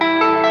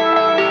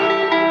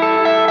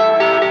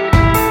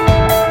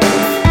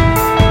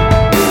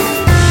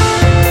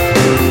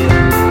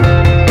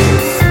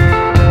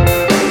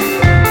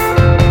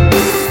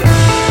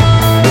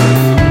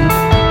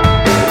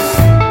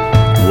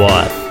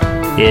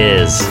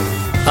is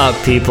up,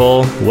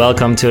 people?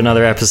 Welcome to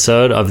another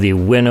episode of the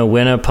Winner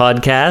Winner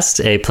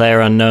podcast, a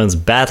PlayerUnknown's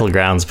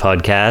Battlegrounds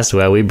podcast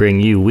where we bring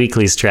you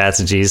weekly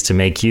strategies to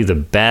make you the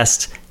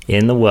best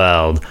in the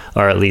world,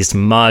 or at least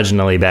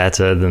marginally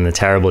better than the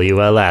terrible you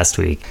were last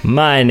week.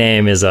 My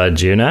name is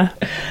Arjuna.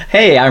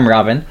 Hey, I'm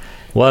Robin.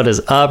 What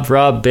is up,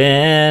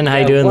 Robin? How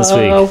you doing this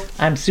week?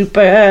 I'm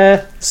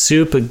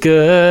super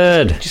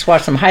good. Just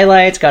watched some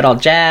highlights, got all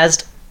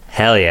jazzed.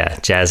 Hell yeah,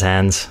 jazz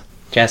hands.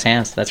 Jazz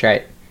hands, that's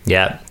right.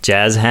 Yeah,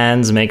 jazz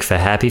hands make for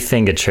happy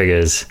finger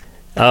triggers.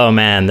 Oh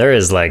man, there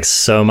is like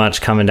so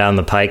much coming down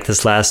the pike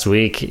this last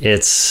week.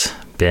 It's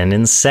been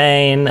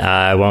insane.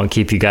 I won't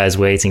keep you guys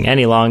waiting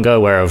any longer.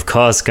 We're of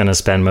course going to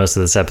spend most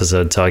of this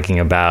episode talking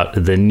about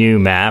the new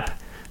map,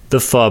 the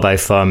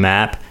 4x4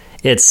 map.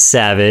 It's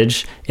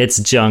savage.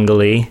 It's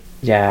jungly.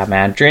 Yeah,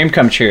 man, dream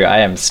come true. I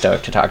am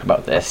stoked to talk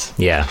about this.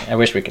 Yeah. I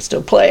wish we could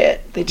still play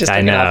it. They just took I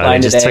it know. offline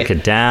They just today. took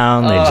it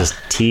down. They just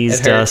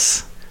teased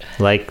us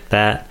like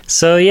that.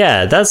 So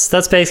yeah, that's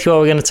basically what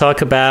we're going to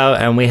talk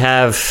about, and we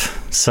have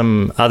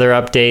some other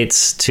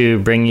updates to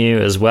bring you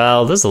as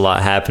well. There's a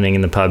lot happening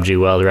in the PUBG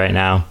world right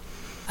now.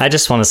 I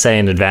just want to say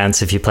in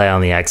advance, if you play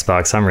on the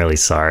Xbox, I'm really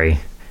sorry.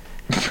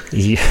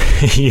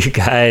 You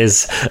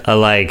guys are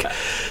like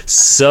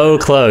so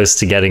close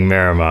to getting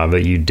Miramar,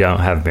 but you don't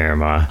have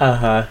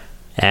Miramar.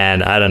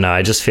 And I don't know,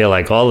 I just feel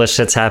like all this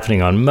shit's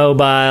happening on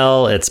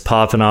mobile, it's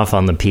popping off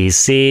on the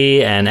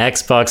PC, and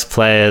Xbox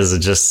players are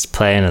just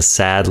playing a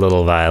sad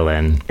little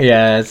violin.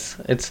 Yeah,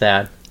 it's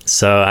sad.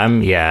 So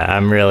I'm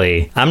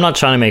not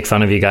trying to make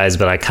fun of you guys,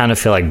 but I kind of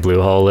feel like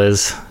Bluehole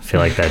is. I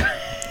feel like they're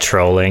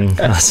trolling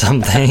or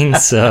something.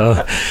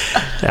 So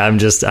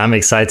I'm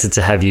excited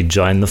to have you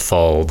join the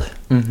fold,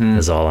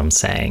 is all I'm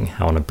saying.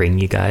 I want to bring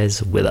you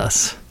guys with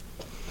us.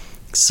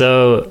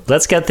 So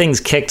let's get things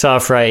kicked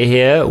off right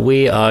here.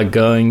 We are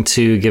going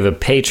to give a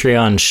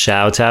Patreon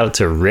shout out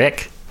to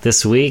Rick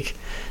this week.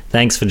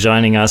 Thanks for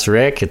joining us,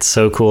 Rick. It's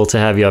so cool to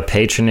have your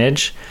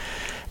patronage.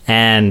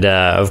 And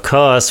of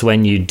course,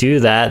 when you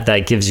do that,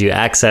 that gives you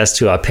access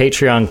to our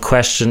Patreon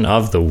question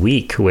of the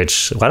week,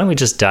 which why don't we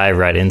just dive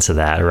right into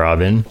that,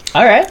 Robin?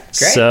 All right, great.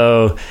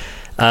 So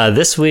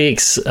this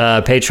week's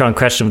Patreon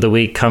question of the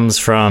week comes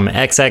from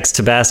XX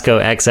Tabasco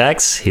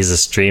XX. He's a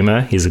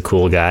streamer. He's a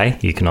cool guy.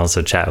 You can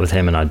also chat with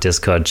him in our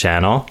Discord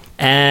channel.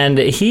 And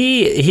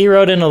he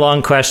wrote in a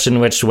long question,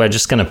 which we're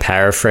just going to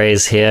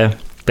paraphrase here.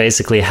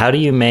 Basically, how do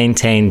you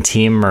maintain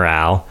team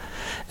morale,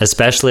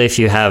 especially if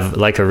you have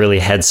like a really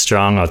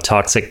headstrong or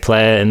toxic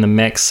player in the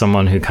mix,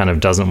 someone who kind of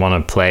doesn't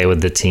want to play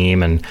with the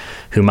team and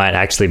who might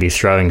actually be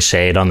throwing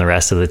shade on the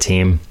rest of the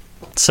team?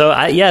 So,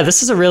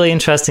 this is a really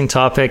interesting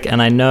topic,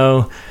 and I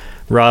know,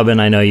 Robin,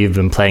 you've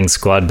been playing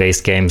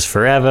squad-based games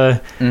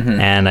forever,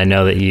 and I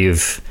know that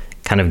you've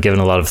kind of given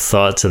a lot of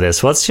thought to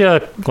this. What's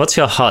your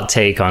hot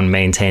take on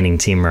maintaining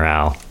team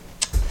morale?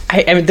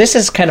 I mean, this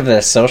is kind of the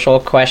social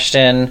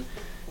question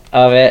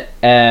of it,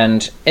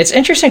 and it's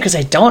interesting because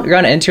I don't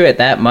run into it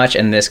that much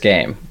in this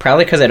game.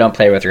 Probably because I don't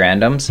play with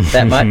randoms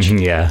that much.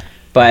 Yeah.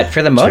 But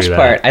for the most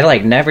part, I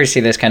never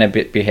see this kind of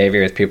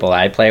behavior with people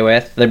I play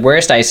with. The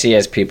worst I see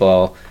is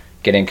people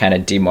getting kind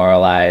of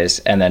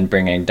demoralized and then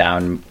bringing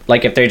down,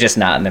 like if they're just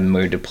not in the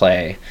mood to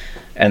play,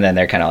 and then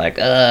they're kind of like,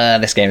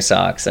 this game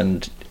sucks,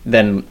 and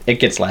then it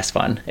gets less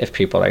fun if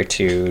people are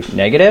too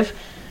negative.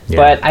 Yeah,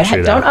 but I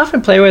don't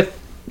often play with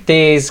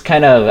these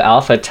kind of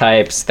alpha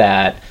types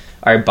that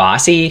are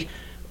bossy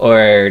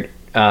or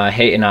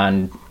hating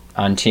on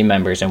team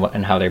members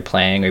and how they're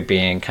playing, or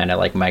being kind of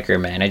like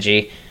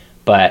micromanagey.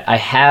 But I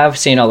have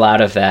seen a lot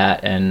of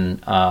that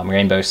in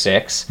Rainbow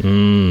Six,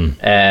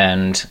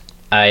 and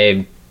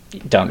I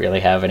don't really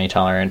have any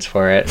tolerance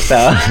for it, so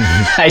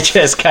I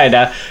just kind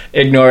of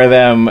ignore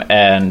them,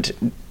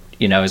 and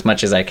as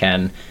much as I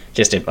can,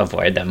 just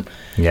avoid them.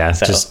 Yeah,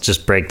 so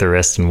just break the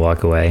wrist and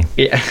walk away.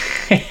 Yeah.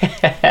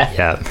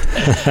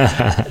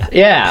 Yeah.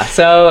 Yeah,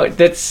 so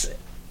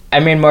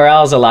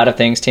morale is a lot of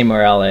things. Team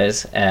morale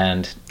is,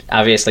 and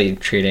obviously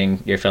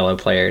treating your fellow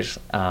players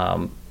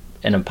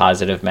in a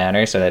positive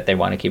manner so that they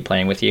want to keep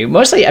playing with you.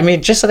 Mostly,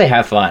 just so they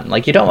have fun.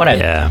 Like, you don't want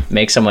to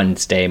make someone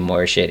stay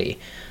more shitty,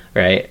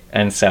 right?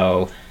 And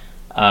so,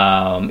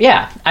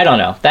 I don't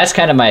know. That's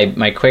kind of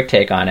my quick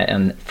take on it,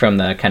 and from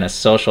the kind of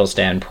social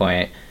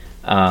standpoint.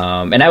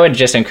 And I would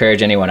just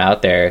encourage anyone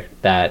out there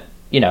that,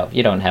 you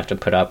don't have to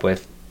put up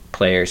with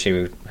players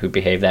who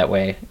behave that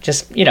way.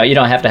 Just, you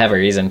don't have to have a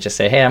reason. Just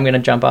say, hey, I'm going to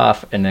jump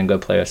off, and then go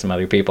play with some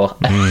other people.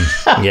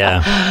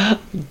 Yeah.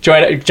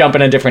 Jump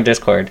in a different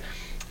Discord.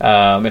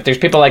 If there's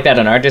people like that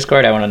in our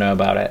Discord, I want to know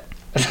about it.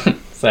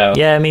 So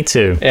yeah, me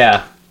too.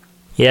 Yeah.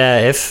 Yeah,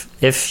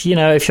 if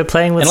you're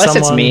playing with unless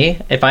someone, it's me,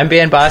 if I'm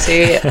being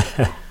bossy,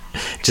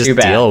 just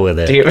deal with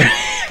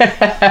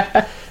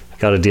it.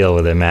 Got to deal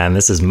with it, man.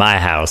 This is my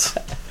house.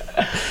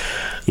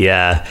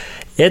 Yeah.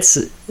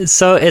 It's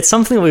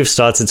something that we've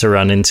started to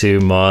run into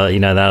more,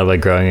 now that we're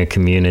growing a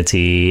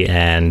community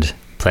and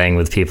playing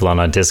with people on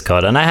our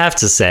Discord. And I have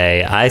to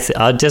say,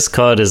 our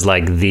Discord is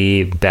like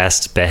the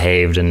best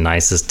behaved and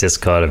nicest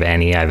Discord of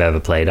any I've ever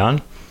played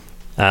on.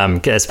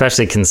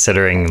 especially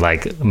considering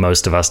like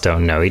most of us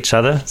don't know each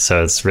other,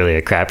 so it's really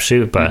a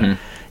crapshoot. But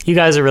you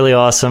guys are really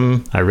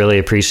awesome. I really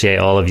appreciate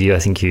all of you. I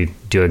think you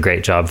do a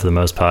great job for the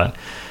most part.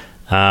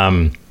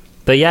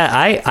 But yeah,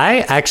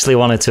 I actually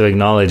wanted to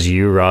acknowledge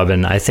you,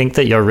 Robin. I think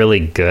that you're really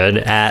good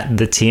at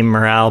the team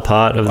morale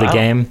part of the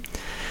game.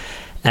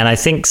 And I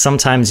think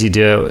sometimes you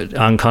do it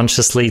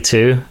unconsciously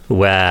too,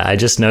 where I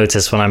just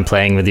notice when I'm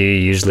playing with you, you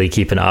usually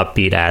keep an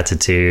upbeat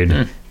attitude.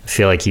 I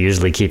feel like you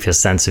usually keep your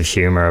sense of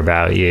humor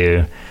about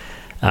you.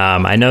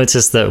 I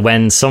noticed that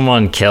when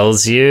someone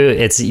kills you,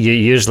 you're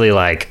usually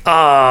like,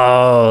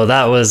 oh,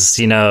 that was,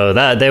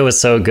 that they were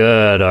so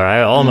good, or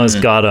I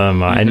almost got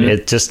them. Or I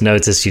just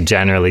noticed you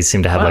generally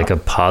seem to have like a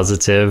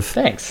positive.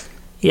 Thanks.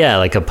 Yeah,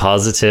 like a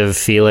positive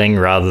feeling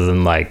rather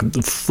than like,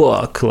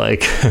 fuck,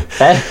 like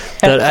that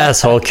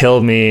asshole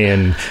killed me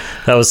and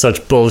that was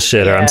such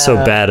bullshit, or I'm so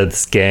bad at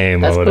this game.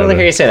 That's or whatever. cool to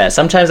hear you say that.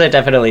 Sometimes I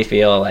definitely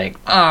feel like,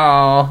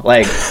 oh,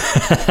 like,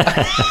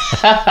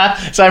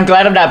 so I'm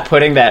glad I'm not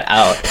putting that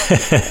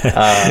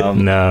out.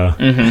 No.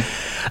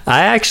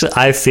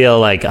 I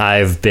feel like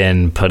I've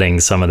been putting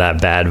some of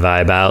that bad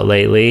vibe out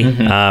lately.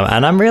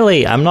 And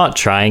I'm not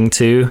trying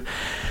to.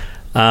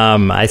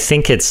 I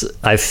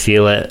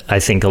feel it, I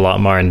think, a lot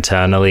more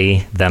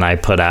internally than I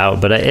put out,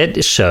 but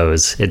it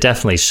shows. It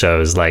definitely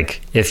shows.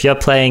 Like, if you're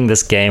playing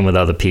this game with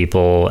other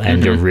people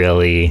and you're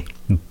really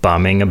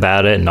bumming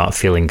about it, not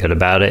feeling good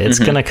about it, it's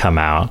going to come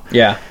out.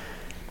 Yeah.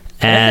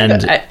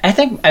 And I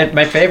think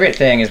my favorite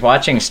thing is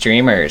watching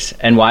streamers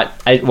and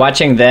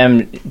watching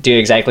them do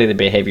exactly the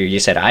behavior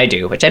you said I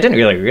do, which I didn't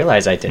really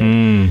realize I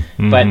did.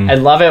 But I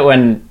love it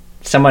when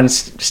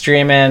someone's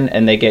streaming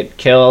and they get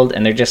killed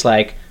and they're just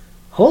like,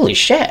 holy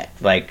shit,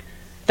 like,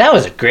 that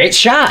was a great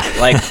shot.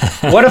 Like,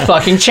 what a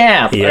fucking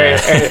champ. Yeah. Or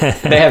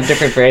they have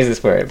different phrases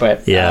for it.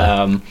 But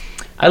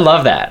I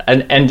love that.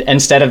 And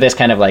instead of this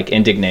kind of like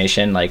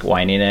indignation, like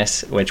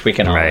whininess, which we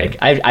can all like,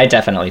 I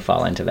definitely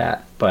fall into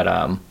that. But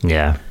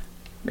yeah,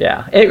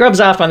 it rubs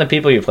off on the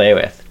people you play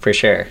with, for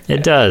sure.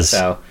 It does.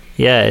 So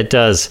yeah, it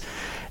does.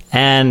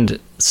 And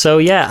so,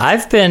 yeah,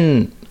 I've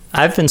been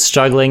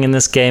struggling in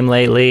this game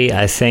lately.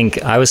 I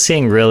think I was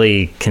seeing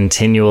really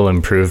continual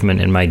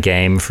improvement in my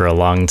game for a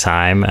long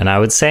time. And I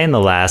would say in the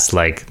last,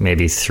 like,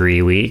 maybe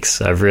 3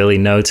 weeks, I've really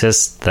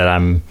noticed that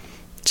I'm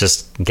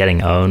just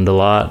getting owned a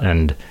lot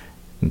and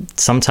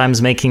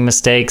sometimes making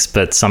mistakes,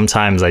 but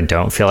sometimes I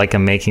don't feel like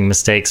I'm making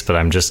mistakes, but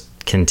I'm just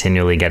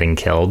continually getting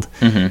killed.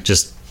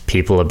 Just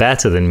people are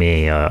better than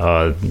me,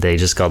 or they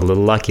just got a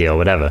little lucky or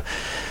whatever.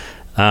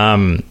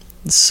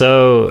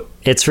 So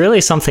it's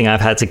really something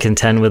I've had to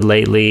contend with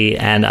lately,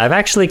 and I've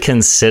actually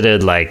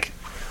considered like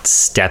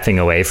stepping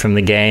away from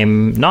the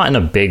game, not in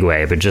a big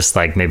way, but just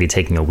like maybe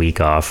taking a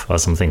week off or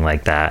something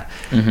like that.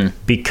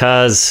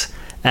 Because,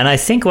 and I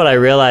think what I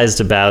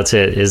realized about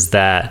it is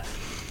that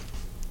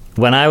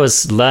when I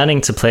was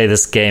learning to play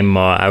this game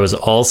more, I was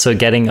also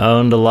getting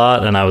owned a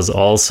lot, and I was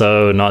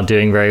also not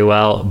doing very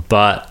well,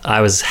 but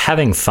I was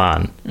having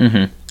fun.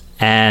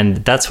 And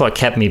that's what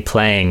kept me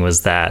playing,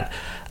 was that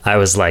I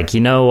was like,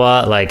 you know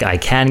what, like, I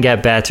can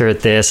get better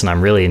at this, and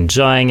I'm really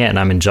enjoying it, and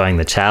I'm enjoying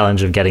the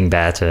challenge of getting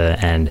better,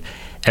 and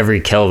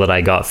every kill that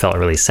I got felt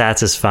really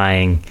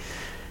satisfying.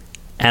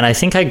 And I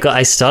think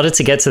I started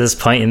to get to this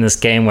point in this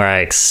game where I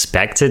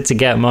expected to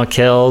get more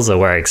kills, or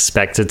where I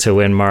expected to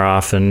win more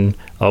often,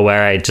 or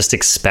where I just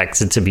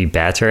expected to be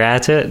better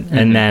at it.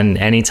 And then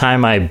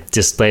anytime I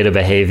displayed a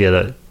behavior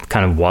that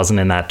kind of wasn't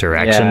in that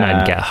direction,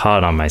 I'd get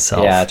hard on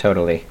myself. Yeah,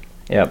 totally.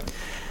 Yep.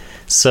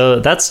 So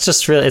that's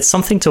just really, it's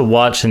something to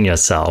watch in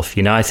yourself.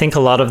 You know, I think a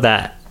lot of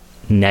that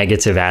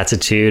negative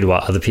attitude,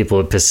 what other people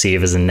would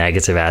perceive as a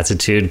negative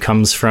attitude,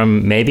 comes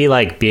from maybe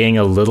like being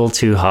a little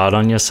too hard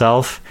on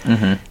yourself,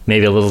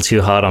 maybe a little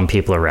too hard on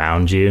people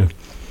around you,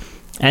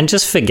 and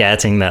just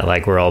forgetting that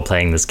like we're all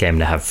playing this game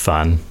to have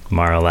fun,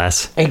 more or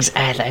less.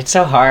 Exactly. It's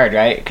so hard,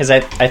 right? Because I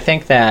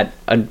think that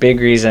a big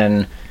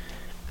reason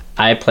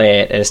I play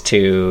it is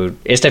to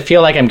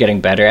feel like I'm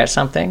getting better at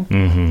something,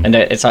 and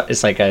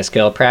it's like a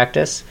skill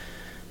practice.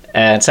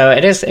 And so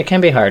it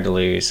can be hard to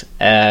lose.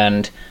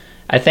 And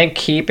I think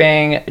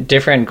keeping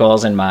different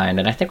goals in mind,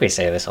 and I think we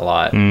say this a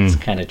lot, it's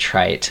kind of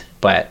trite,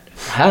 but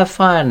have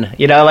fun,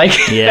 you know, like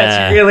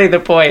that's really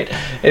the point.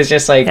 It's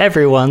just like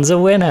everyone's a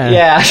winner.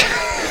 Yeah.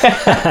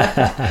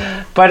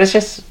 But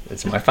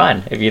it's more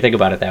fun if you think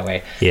about it that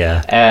way.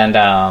 Yeah. And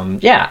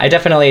I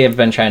definitely have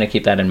been trying to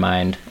keep that in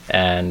mind.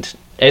 And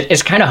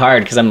it's kind of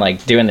hard because I'm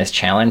like doing this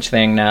challenge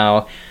thing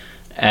now.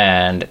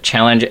 And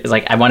challenge is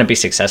like, I want to be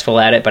successful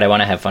at it, but I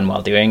want to have fun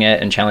while doing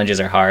it. And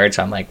challenges are hard.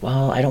 So I'm like,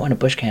 well, I don't want to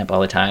bush camp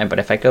all the time, but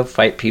if I go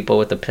fight people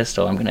with a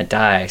pistol, I'm going to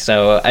die.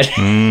 So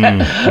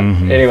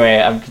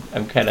anyway,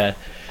 I'm kind of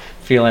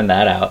feeling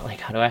that out.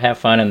 Like, how do I have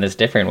fun in this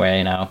different way,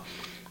 you know?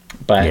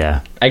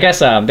 But I guess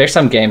there's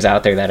some games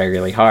out there that are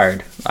really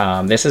hard.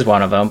 This is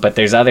one of them, but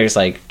there's others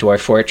like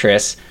Dwarf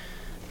Fortress.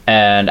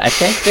 And I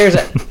think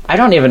I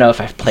don't even know if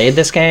I've played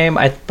this game,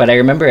 but I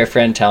remember a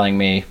friend telling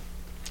me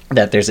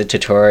that there's a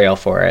tutorial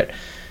for it,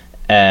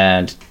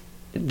 and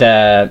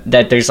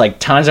that there's like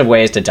tons of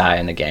ways to die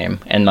in the game,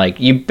 and like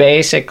you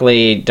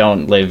basically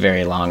don't live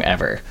very long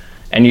ever,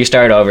 and you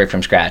start over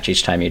from scratch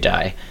each time you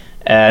die.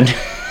 And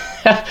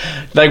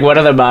like one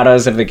of the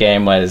mottos of the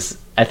game was,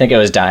 I think it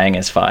was dying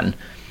is fun.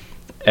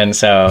 And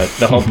so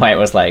the whole point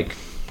was like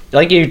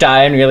you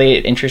die in really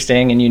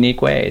interesting and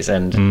unique ways,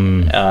 and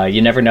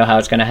you never know how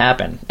it's going to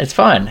happen. It's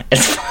fun.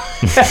 It's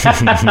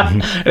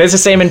fun. It's the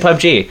same in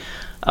PUBG.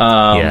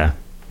 Yeah.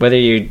 Whether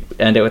you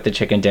end it with the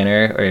chicken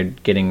dinner or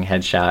getting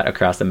headshot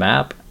across the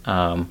map,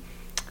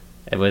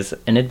 it was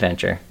an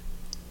adventure.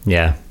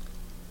 Yeah.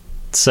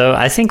 So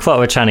I think what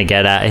we're trying to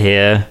get at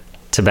here,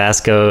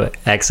 Tabasco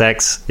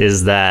XX,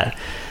 is that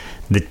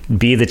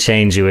be the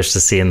change you wish to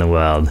see in the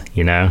world,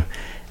 you know?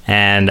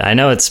 And I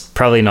know it's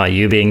probably not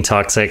you being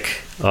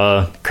toxic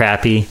or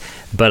crappy,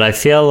 but I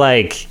feel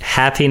like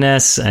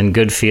happiness and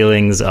good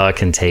feelings are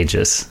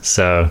contagious.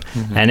 So,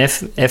 and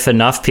if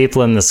enough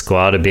people in the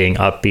squad are being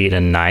upbeat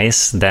and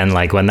nice, then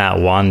like when that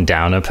one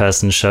downer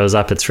person shows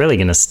up, it's really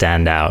going to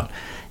stand out.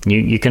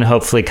 You can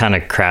hopefully kind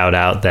of crowd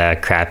out their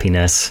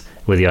crappiness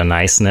with your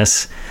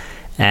niceness.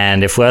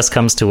 And if worst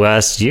comes to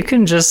worst, you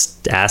can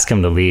just ask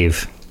them to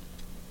leave.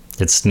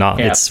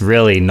 It's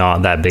really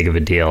not that big of a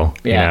deal.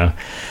 You know,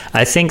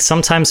 I think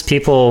sometimes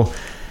people,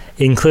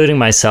 including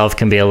myself,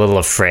 can be a little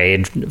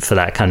afraid for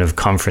that kind of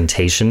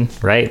confrontation,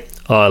 right?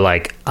 Or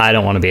like, I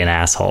don't want to be an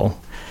asshole.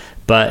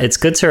 But it's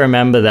good to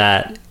remember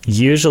that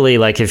usually,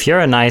 like, if you're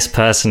a nice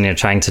person, you're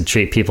trying to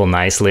treat people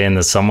nicely, and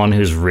there's someone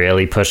who's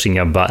really pushing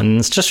your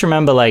buttons, just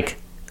remember, like,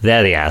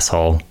 they're the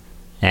asshole,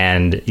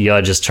 and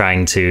you're just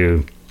trying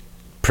to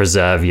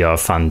preserve your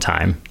fun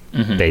time,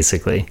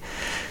 basically.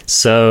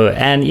 So,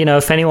 and, you know,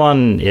 if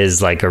anyone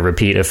is like a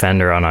repeat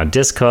offender on our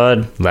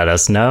Discord, let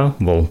us know.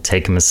 We'll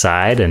take them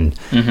aside and,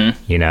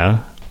 you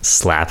know,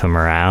 slap them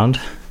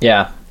around.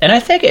 Yeah. And I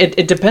think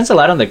it depends a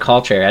lot on the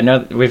culture. I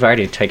know we've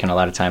already taken a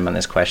lot of time on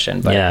this question,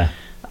 but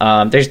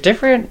there's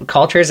different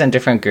cultures and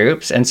different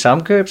groups, and some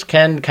groups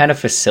can kind of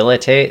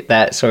facilitate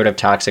that sort of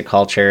toxic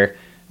culture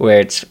where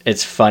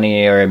it's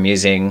funny or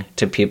amusing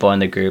to people in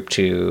the group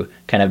to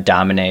kind of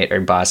dominate or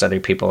boss other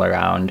people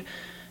around.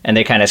 And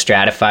they kind of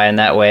stratify in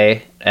that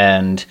way.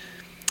 And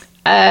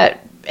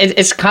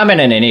it's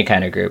common in any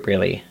kind of group,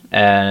 really.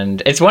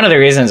 And it's one of the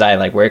reasons I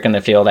like work in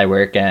the field I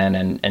work in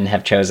and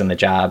have chosen the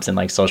jobs and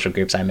like social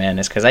groups I'm in,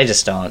 is because I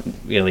just don't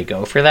really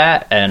go for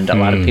that. And a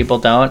lot of people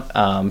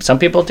don't. Some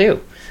people do.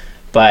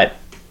 But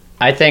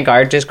I think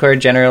our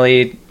Discord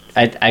generally,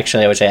 I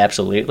would say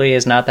absolutely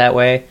is not that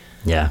way.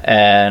 Yeah.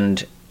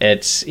 And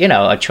it's, you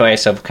know, a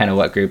choice of kind of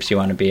what groups you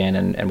want to be in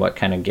and what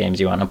kind of games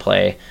you want to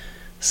play.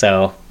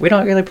 So we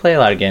don't really play a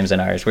lot of games in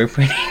ours. We're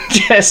pretty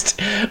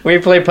we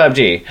play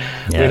PUBG.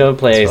 We don't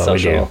play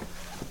social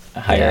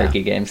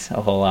hierarchy games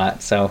a whole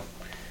lot. So,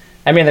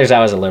 I mean, there's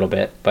always a little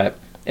bit, but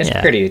it's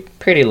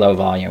pretty low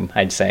volume,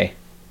 I'd say.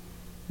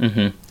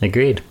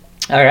 Agreed.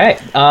 All right.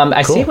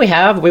 I see we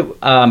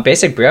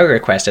Basic Bro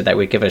requested that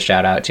we give a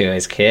shout out to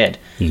his kid.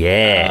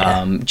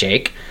 Yeah.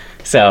 Jake.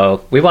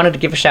 So we wanted to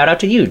give a shout out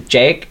to you,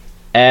 Jake.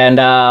 And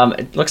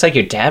it looks like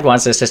your dad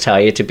wants us to tell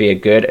you to be a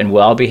good and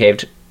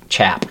well-behaved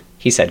chap.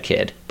 He said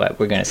kid, but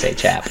we're going to say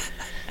chap.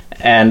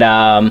 And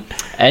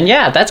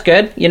yeah, that's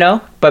good, you know,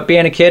 but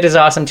being a kid is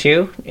awesome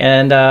too.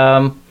 And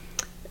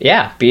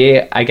be,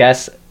 I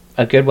guess,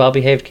 a good,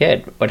 well-behaved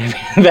kid, whatever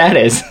that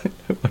is,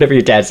 whatever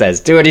your dad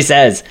says, do what he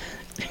says.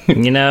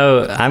 You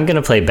know, I'm going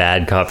to play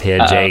bad cop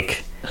here,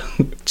 Jake.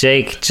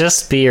 Jake,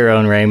 just be your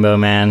own rainbow,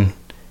 man.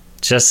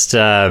 Just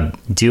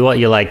do what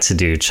you like to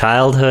do.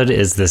 Childhood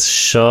is this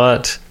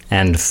short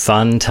and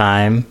fun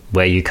time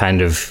where you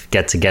kind of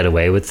get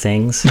away with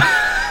things.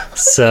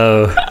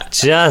 So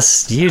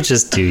you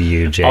just do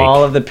you, Jake.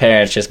 All of the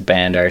parents just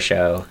banned our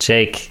show.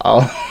 Jake,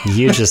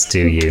 you just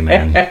do you,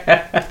 man.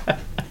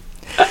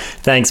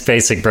 Thanks,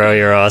 Basic Bro.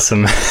 You're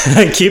awesome.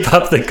 Keep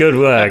up the good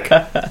work.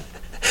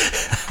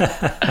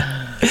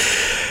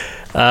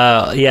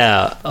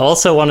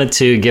 Also wanted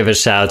to give a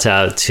shout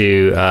out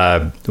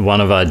to one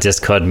of our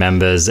Discord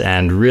members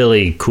and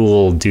really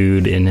cool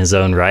dude in his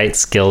own right,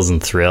 Skills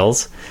and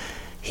Thrills.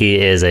 He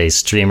is a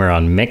streamer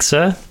on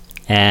Mixer,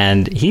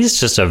 and he's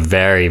just a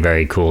very,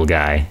 very cool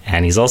guy.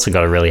 And he's also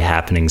got a really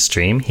happening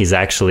stream. He's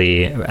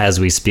actually, as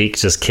we speak,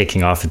 just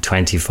kicking off a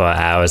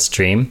 24-hour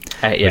stream.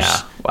 Which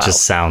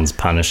just sounds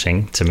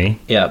punishing to me.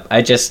 Yep.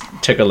 I just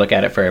took a look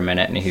at it for a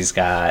minute, and he's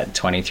got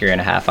 23 and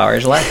a half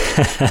hours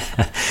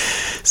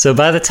left. So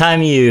by the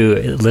time you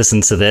listen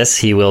to this,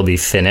 he will be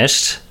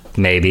finished,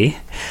 maybe.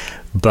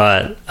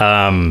 But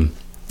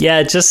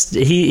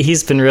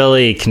he's been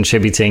really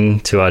contributing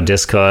to our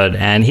Discord,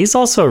 and he's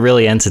also a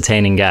really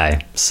entertaining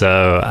guy.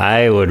 So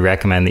I would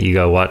recommend that you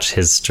go watch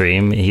his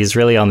stream. He's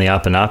really on the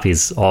up and up.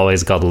 He's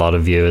always got a lot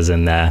of viewers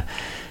in there.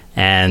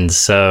 And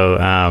so,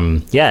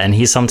 and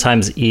he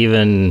sometimes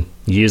even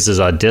uses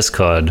our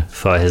Discord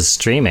for his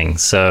streaming.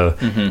 So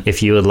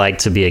if you would like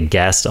to be a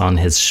guest on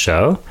his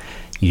show,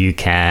 you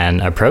can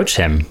approach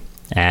him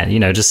and, you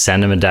know, just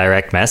send him a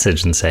direct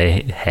message and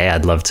say, hey,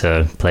 I'd love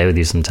to play with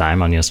you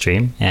sometime on your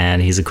stream.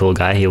 And he's a cool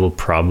guy. He will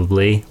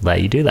probably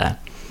let you do that.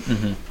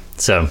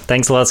 So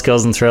thanks a lot,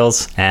 Skills and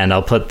Thrills. And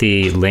I'll put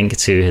the link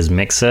to his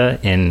Mixer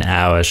in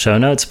our show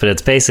notes, but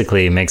it's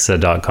basically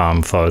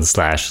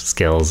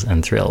mixer.com/skills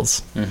and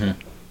thrills.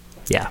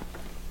 Yeah.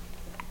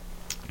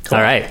 Cool.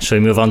 All right. Shall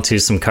we move on to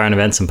some current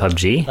events in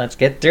PUBG? Let's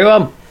get through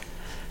them.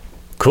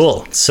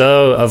 Cool.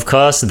 So, of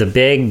course, the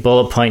big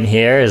bullet point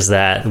here is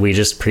that we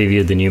just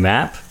previewed the new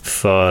map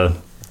for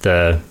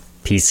the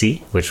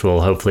PC, which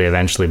will hopefully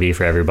eventually be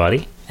for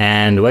everybody.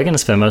 And we're going to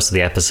spend most of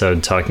the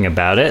episode talking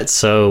about it,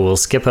 so we'll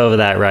skip over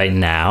that right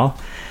now.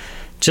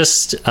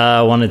 Just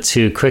wanted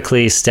to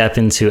quickly step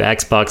into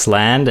Xbox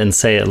land and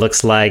say it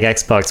looks like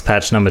Xbox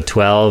patch number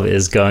 12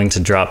 is going to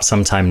drop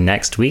sometime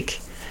next week.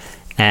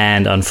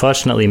 And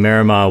unfortunately,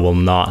 Miramar will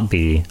not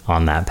be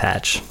on that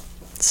patch.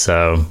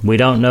 So we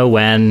don't know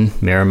when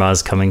Miramar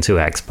is coming to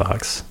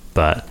Xbox,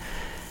 but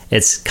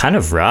it's kind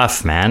of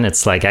rough, man.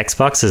 It's like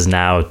Xbox is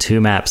now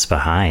 2 maps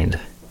behind.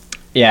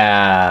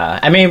 Yeah,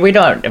 I mean, we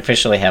don't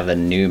officially have the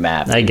new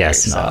map. I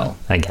guess not. So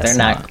I guess they're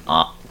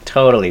not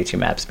totally 2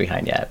 maps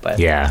behind yet, but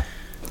yeah.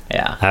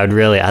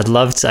 I'd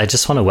love to. I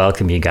just want to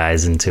welcome you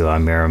guys into our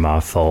Miramar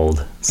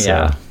fold.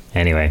 So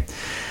anyway,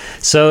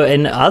 so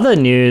in other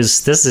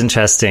news, this is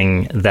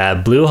interesting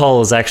that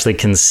Bluehole is actually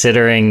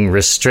considering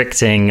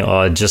restricting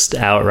or just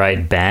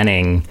outright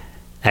banning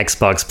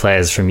Xbox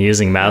players from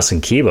using mouse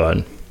and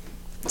keyboard.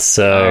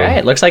 So all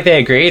right, looks like they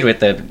agreed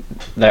with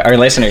our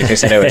listeners who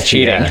said it was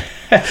cheating.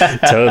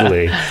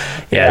 Totally.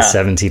 Yeah,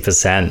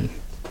 70%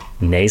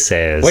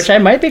 naysayers. Which I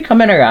might be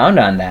coming around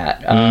on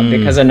that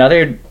because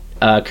another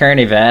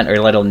current event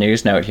or little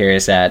news note here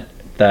is that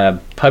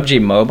the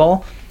PUBG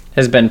Mobile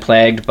has been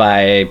plagued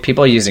by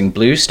people using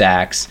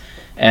BlueStacks,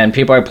 and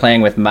people are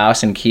playing with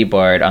mouse and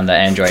keyboard on the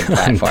Android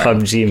platform.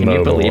 PUBG Can Mobile,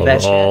 you believe that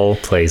of all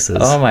places.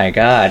 Oh my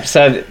god.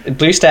 So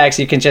BlueStacks,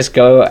 you can just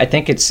go, I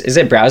think is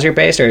it browser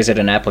based or is it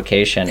an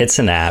application? It's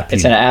an app.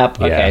 It's an app.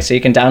 Okay, yeah. So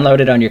you can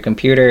download it on your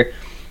computer,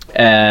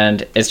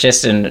 and it's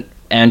just an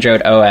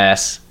Android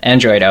OS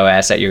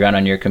that you run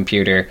on your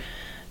computer,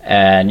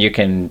 and you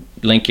can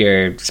link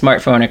your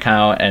smartphone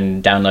account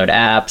and download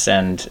apps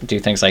and do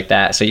things like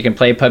that. So you can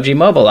play PUBG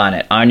Mobile on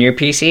it, on your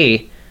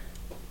PC,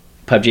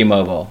 PUBG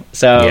Mobile.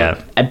 So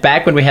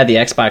back when we had the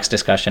Xbox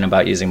discussion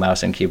about using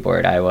mouse and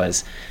keyboard, I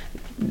was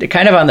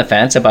kind of on the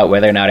fence about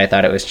whether or not I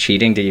thought it was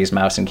cheating to use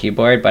mouse and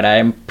keyboard, but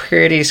I'm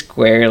pretty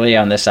squarely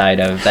on the side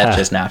of that's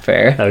just not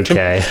fair.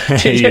 Okay.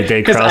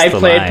 Because I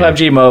played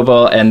PUBG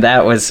Mobile, and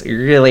that was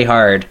really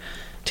hard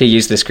to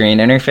use the screen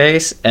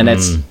interface, and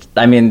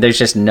there's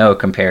just no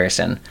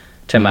comparison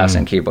to mouse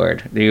and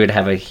keyboard. You would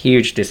have a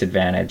huge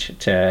disadvantage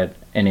to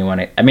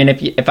anyone. I mean,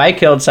 if I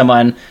killed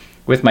someone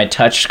with my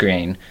touch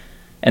screen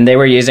and they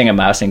were using a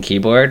mouse and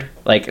keyboard,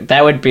 like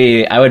that would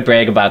be, I would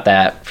brag about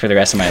that for the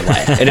rest of my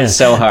life. It is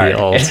so hard. The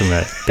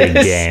ultimate big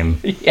game.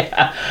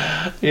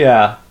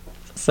 Yeah.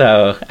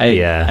 So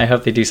I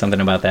hope they do something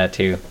about that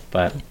too.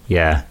 But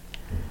yeah.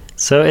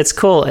 So it's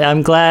cool.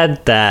 I'm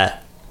glad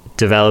that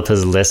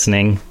developers are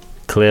listening.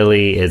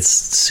 Clearly, it's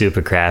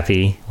super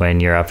crappy when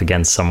you're up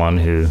against someone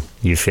who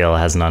you feel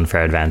has an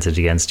unfair advantage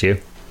against you.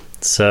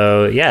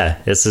 So yeah,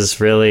 this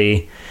is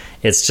really,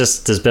 it's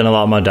just, there's been a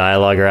lot more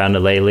dialogue around it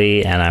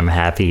lately, and I'm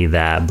happy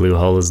that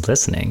Bluehole is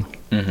listening.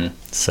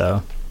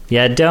 So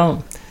yeah,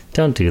 don't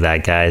do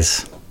that,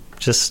 guys.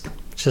 Just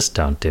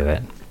don't do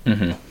it.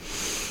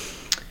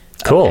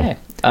 Cool. Okay.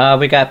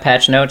 We got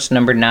patch notes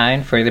number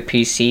 9 for the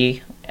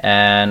PC,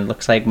 and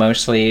looks like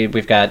mostly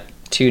we've got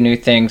 2 new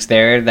things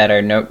there that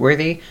are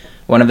noteworthy.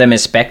 One of them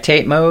is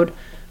spectate mode,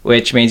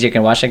 which means you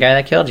can watch the guy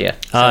that killed you.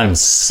 So I'm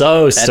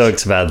so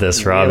stoked about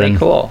this, Robin. Really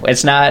cool.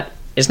 It's not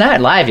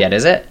live yet,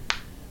 is it?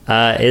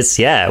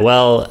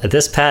 Well,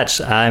 this patch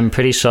I'm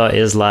pretty sure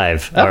is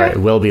live, or it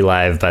will be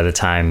live by the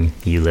time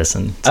you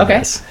listen to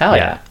this. Hell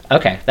yeah.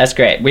 Okay, that's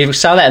great. We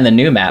saw that in the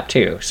new map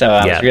too, so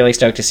I was really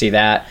stoked to see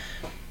that.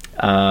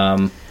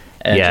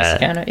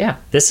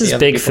 This is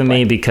big for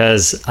me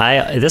because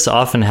this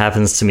often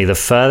happens to me. The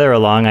further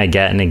along I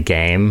get in a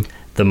game,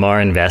 the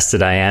more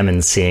invested I am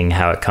in seeing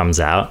how it comes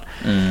out.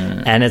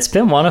 And it's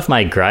been one of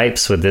my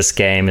gripes with this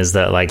game is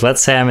that, like,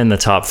 let's say I'm in the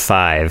top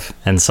 5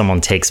 and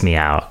someone takes me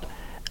out.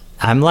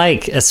 I'm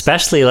like,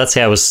 especially let's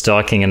say I was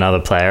stalking another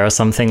player or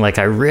something, like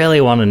I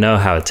really want to know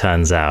how it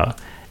turns out.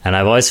 And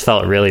I've always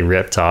felt really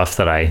ripped off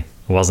that I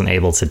wasn't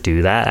able to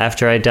do that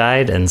after I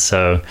died. And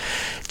so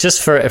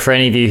just for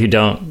any of you who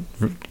don't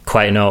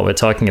quite know what we're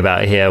talking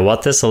about here,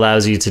 what this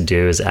allows you to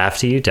do is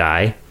after you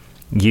die,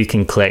 you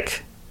can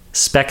click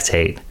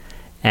spectate.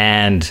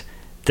 And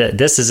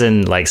this is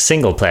in like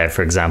single player,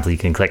 for example, you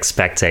can click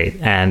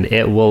spectate and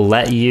it will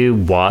let you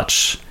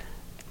watch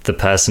the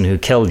person who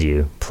killed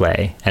you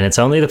play. And it's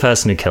only the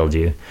person who killed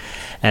you.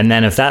 And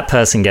then if that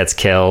person gets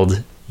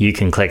killed, you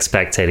can click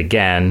spectate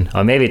again,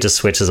 or maybe it just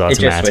switches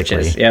automatically. It just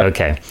switches, yep.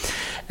 Okay.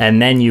 And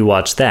then you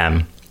watch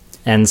them.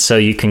 And so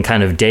you can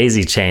kind of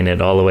daisy chain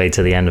it all the way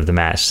to the end of the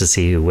match to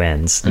see who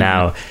wins.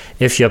 Now,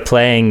 if you're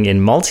playing in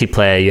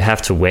multiplayer, you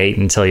have to wait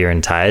until your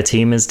entire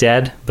team is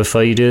dead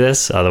before you do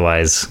this.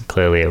 Otherwise,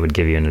 clearly it would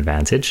give you an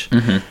advantage.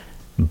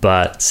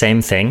 But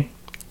same thing.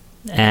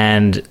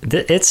 And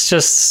it's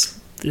just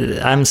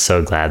I'm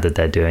so glad that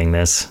they're doing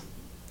this.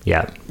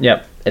 Yeah.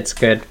 Yep, it's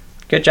good.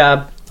 Good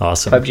job,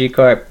 Awesome. PUBG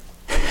Corp.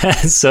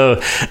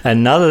 So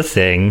another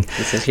thing,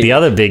 the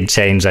other big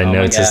change I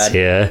noticed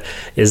here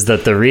is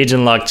that the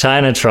region lock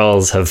China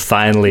trolls have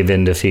finally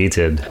been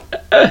defeated.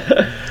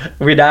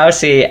 We now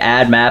see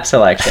add map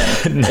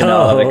selection in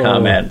all of the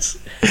comments,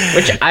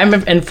 which I'm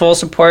in full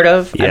support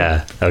of.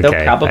 Yeah, okay.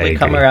 They'll probably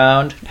come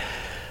around.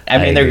 I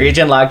mean, the agree.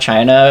 region lock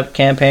China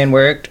campaign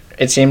worked.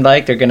 It seemed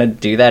like they're going to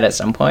do that at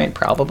some point,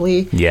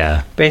 probably.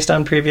 Yeah. Based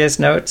on previous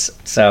notes.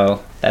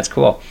 So that's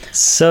cool.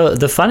 So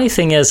the funny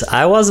thing is,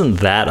 I wasn't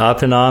that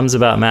up in arms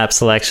about map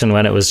selection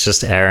when it was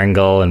just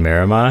Erangel and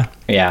Miramar.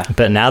 Yeah.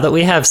 But now that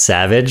we have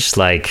Savage,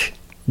 like,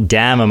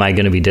 damn, am I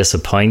going to be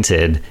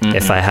disappointed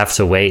if I have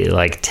to wait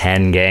like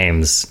 10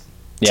 games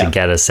to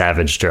get a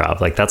Savage drop?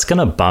 Like, that's going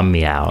to bum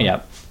me out.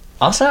 Yep.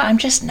 Also, I'm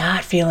just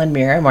not feeling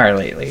Miramar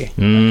lately.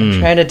 I'm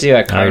trying to do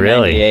a Car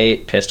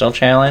 98 pistol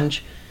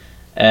challenge,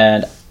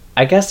 and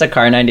I guess the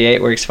Car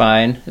 98 works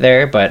fine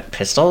there, but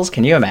pistols,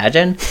 can you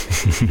imagine?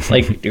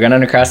 Like, you're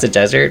running across the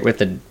desert with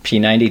the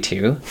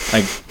P92?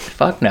 Like,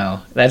 fuck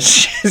no.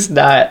 That's just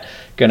not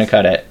gonna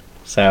cut it.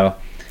 So,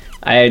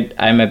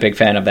 I'm a big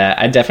fan of that.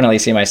 I definitely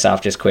see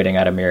myself just quitting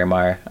out of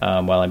Miramar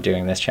while I'm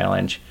doing this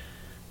challenge.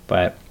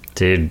 But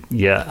dude,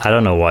 yeah, I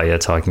don't know what you're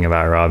talking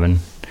about, Robin.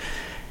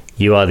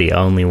 You are the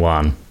only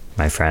one,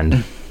 my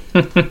friend.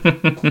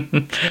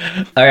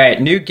 All right,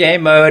 new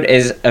game mode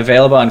is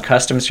available on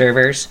custom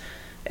servers.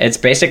 It's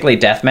basically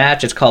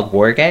deathmatch. It's called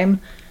War Game,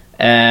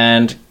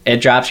 and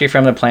it drops you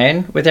from the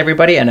plane with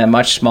everybody in a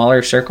much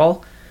smaller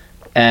circle.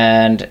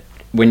 And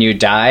when you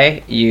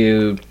die,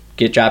 you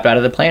get dropped out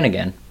of the plane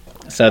again.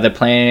 So the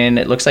plane,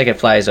 it looks like it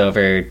flies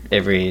over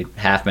every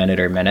half minute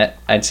or minute,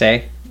 I'd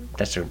say.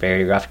 That's a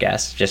very rough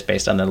guess, just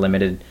based on the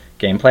limited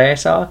gameplay I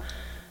saw.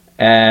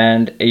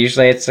 And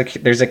usually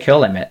there's a kill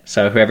limit.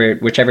 So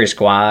whichever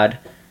squad,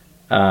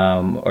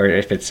 or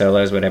if it's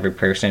solos, whatever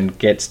person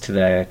gets to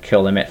the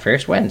kill limit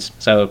first wins.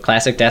 So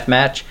classic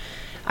deathmatch.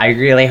 I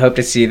really hope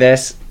to see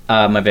this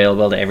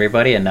available to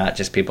everybody and not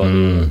just people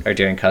who are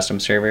doing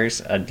custom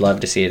servers. I'd love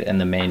to see it in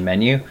the main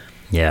menu.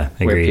 Yeah,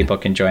 agreed. Where people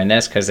can join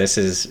this, because this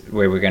is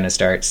where we're going to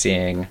start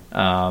seeing.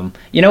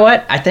 You know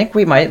what? I think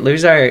we might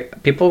lose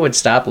people would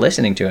stop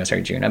listening to us,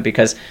 Arjuna,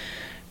 because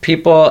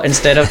people,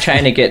 instead of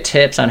trying to get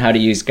tips on how to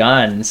use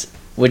guns,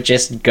 would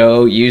just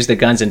go use the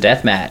guns in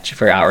deathmatch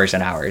for hours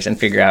and hours and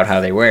figure out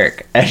how they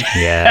work.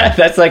 Yeah.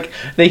 That's like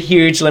the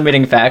huge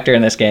limiting factor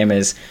in this game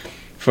is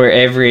for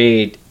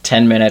every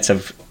 10 minutes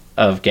of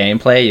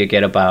gameplay, you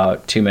get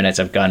about 2 minutes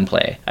of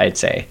gunplay, I'd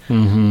say.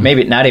 Mm-hmm.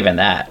 Maybe not even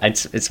that.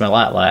 It's a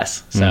lot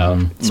less.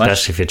 So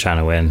especially if you're trying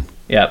to win.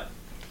 Yep.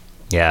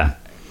 Yeah.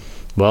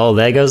 Well,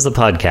 there goes the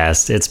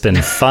podcast. It's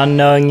been fun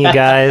knowing you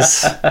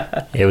guys.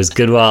 It was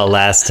good while it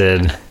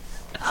lasted.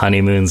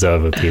 Honeymoon's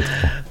over, people.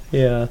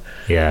 Yeah.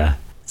 Yeah.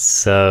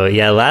 So,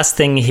 yeah, last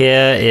thing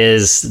here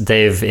is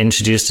they've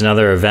introduced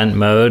another event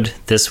mode.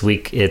 This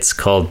week it's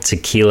called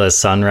Tequila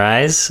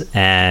Sunrise.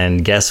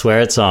 And guess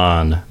where it's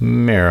on?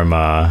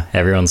 Miramar,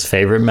 everyone's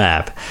favorite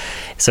map.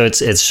 So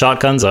it's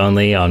shotguns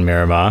only on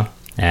Miramar,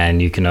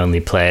 and you can only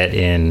play it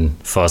in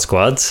 4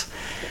 squads.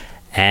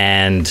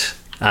 And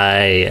I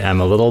am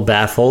a little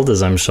baffled,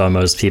 as I'm sure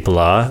most people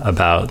are,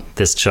 about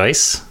this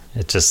choice.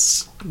 It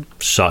just,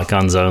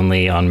 shotguns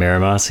only on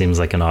Miramar seems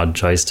like an odd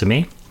choice to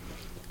me.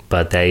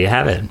 But there you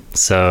have it.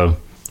 So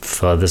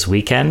for this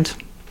weekend,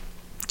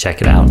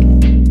 check it out.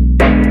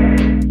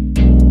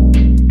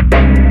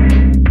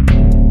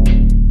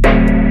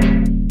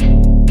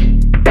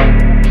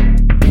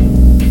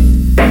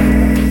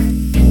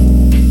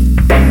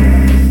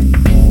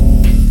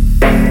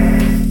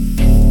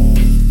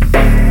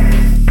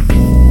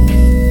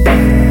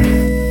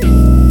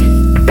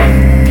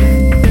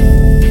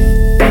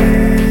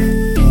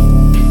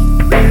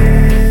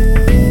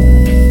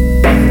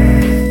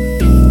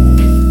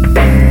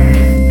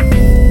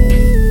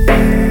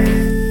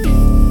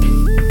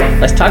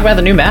 Talk about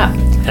the new map.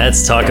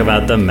 Let's talk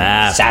about the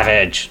map.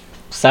 Savage.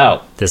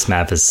 So this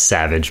map is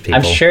savage, people.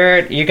 I'm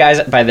sure you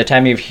guys, by the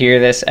time you hear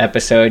this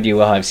episode, you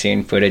will have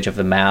seen footage of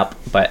the map.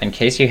 But in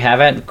case you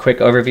haven't, quick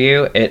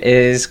overview. It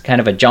is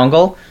kind of a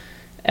jungle,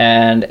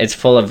 and it's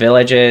full of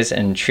villages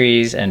and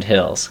trees and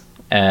hills.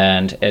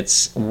 And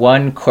it's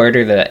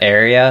 1/4 the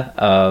area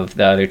of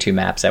the other 2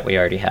 maps that we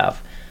already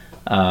have.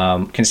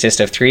 Consists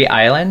of 3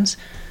 islands.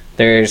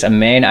 There's a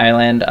main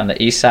island on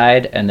the east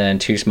side, and then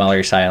 2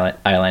 smaller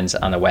islands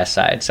on the west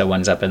side. So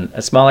one's up in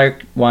a smaller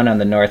one on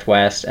the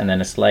northwest, and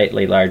then a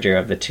slightly larger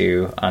of the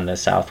 2 on the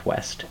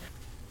southwest.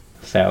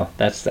 So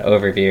that's the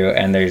overview.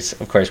 And there's,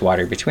 of course,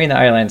 water between the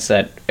islands.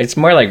 That it's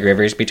more like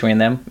rivers between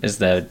them is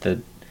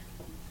the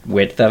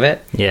width of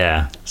it.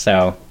 Yeah.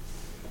 So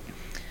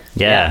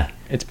yeah,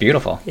 it's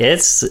beautiful.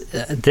 It's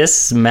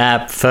this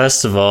map.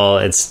 First of all,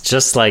 it's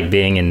just like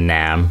being in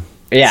Nam.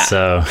 Yeah.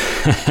 So.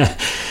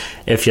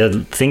 If you're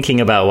thinking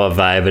about what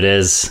vibe it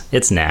is,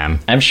 it's Nam.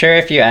 I'm sure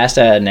if you asked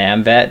a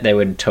Nam vet, they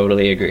would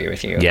totally agree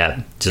with you.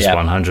 Yeah, just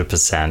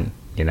 100%,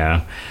 you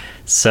know.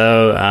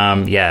 So,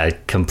 yeah,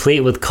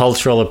 complete with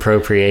cultural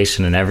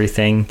appropriation and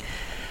everything.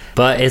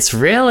 But it's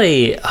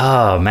really,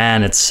 oh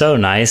man, it's so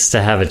nice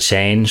to have a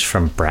change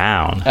from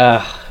brown.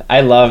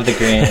 I love the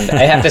green.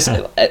 I have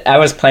to. I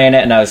was playing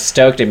it and I was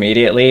stoked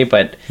immediately,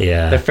 but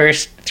the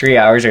first 3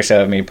 hours or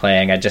so of me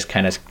playing, I just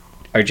kind of,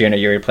 Arjuna,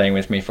 you were playing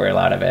with me for a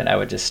lot of it. I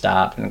would just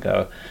stop and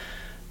go,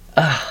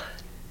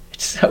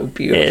 it's so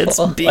beautiful. It's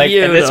beautiful. Like,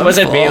 and this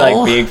wasn't me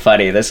like being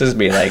funny. This was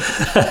me like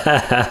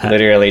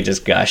literally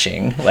just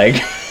gushing. Like,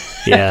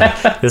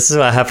 yeah, this is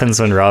what happens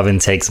when Robin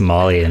takes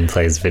Molly and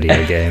plays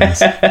video games.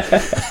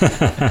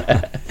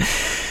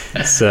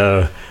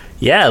 So,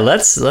 yeah,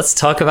 let's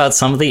talk about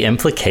some of the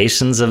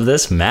implications of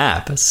this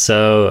map.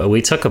 So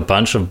we took a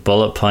bunch of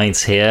bullet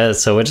points here,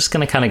 so we're just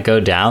going to kind of go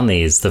down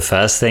these. The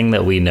first thing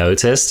that we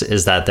noticed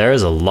is that there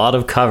is a lot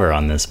of cover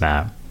on this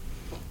map.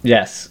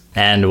 Yes.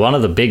 And one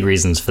of the big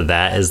reasons for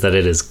that is that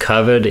it is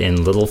covered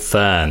in little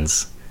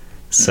ferns.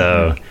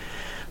 So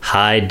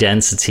high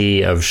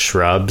density of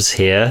shrubs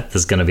here.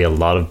 There's going to be a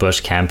lot of bush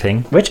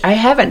camping. Which I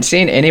haven't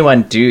seen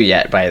anyone do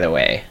yet, by the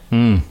way.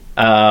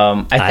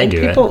 I think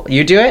people...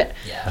 You do it?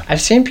 Yeah.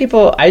 I've seen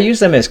people... I use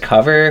them as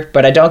cover,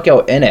 but I don't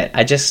go in it.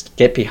 I just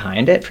get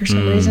behind it for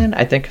some reason.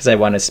 I think because I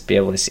want to be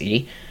able to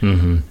see.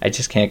 I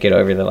just can't get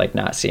over the like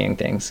not seeing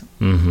things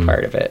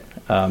part of it.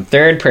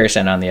 Third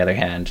person, on the other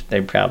hand,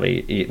 they've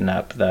probably eaten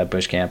up the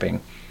bush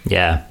camping.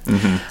 Yeah.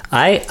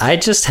 I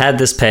just had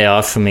this pay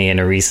off for me in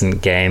a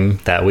recent game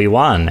that we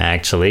won,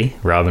 actually.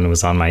 Robin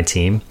was on my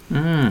team.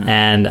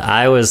 And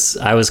I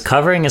was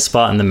covering a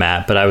spot in the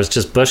map, but I was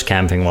just bush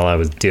camping while I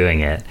was doing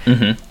it.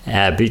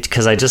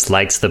 Because I just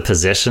liked the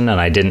position and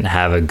I didn't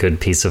have a good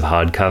piece of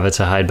hard cover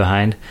to hide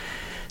behind.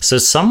 So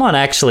someone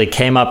actually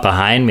came up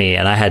behind me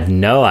and I had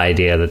no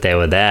idea that they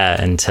were there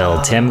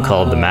until Tim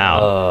called them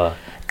out.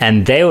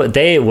 And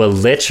they were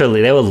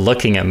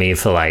looking at me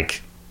for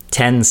like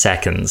 10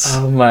 seconds.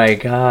 Oh my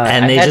god.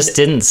 And they just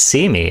didn't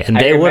see me. And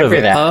they would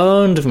have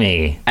owned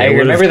me. I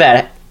remember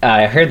that.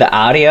 I heard the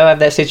audio of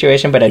that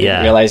situation, but I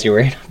didn't realize you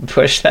were in a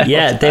bush that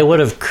Yeah, they would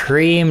have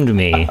creamed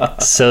me.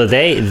 So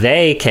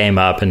they came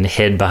up and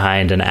hid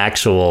behind an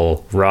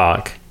actual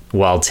rock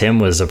while Tim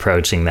was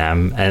approaching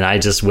them. And I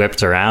just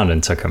whipped around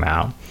and took him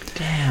out.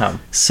 Damn.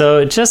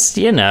 So just,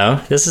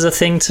 this is a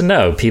thing to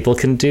know. People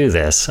can do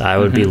this. I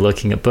would be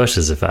looking at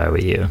bushes if I were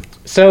you.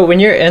 So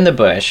when you're in the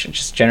bush,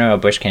 just general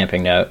bush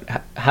camping note,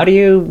 how do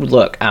you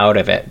look out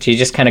of it? Do you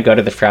just kind of go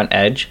to the front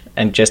edge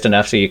and just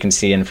enough so you can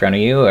see in front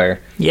of you, or?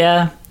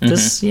 Yeah,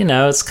 this,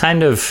 it's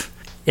kind of,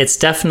 it's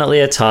definitely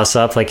a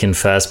toss-up. Like in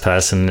first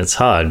person, it's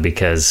hard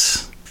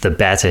because the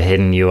better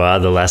hidden you are,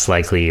 the less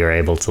likely you're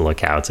able to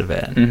look out of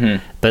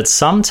it. But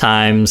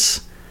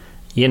sometimes...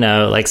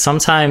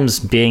 sometimes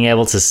being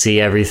able to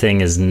see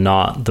everything is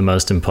not the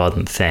most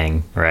important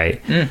thing,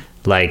 right?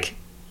 Like,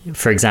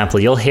 for example,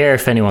 you'll hear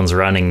if anyone's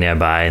running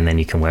nearby and then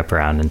you can whip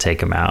around and take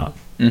them out.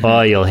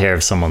 Or you'll hear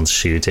if someone's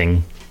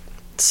shooting.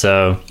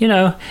 So,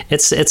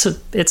 it's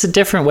a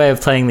different way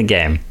of playing the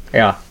game.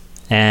 Yeah.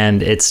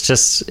 And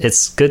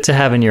it's good to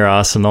have in your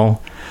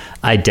arsenal.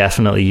 I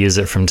definitely use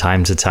it from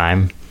time to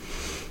time.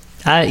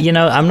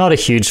 I'm not a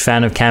huge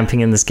fan of camping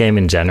in this game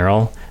in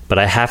general, but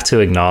I have to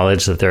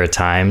acknowledge that there are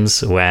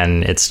times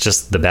when it's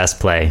just the best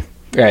play.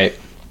 Right.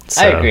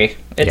 So, I agree.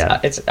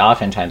 It's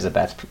oftentimes the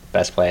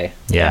best play.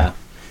 Yeah.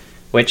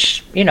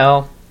 Which,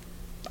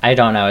 I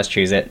don't always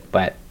choose it,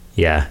 but...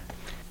 Yeah.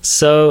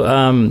 So,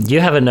 you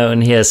have a note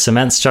in here,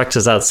 cement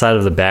structures outside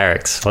of the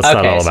barracks. What's that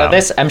all about? So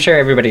this, I'm sure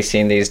everybody's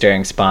seen these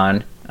during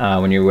spawn,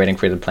 when you're waiting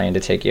for the plane to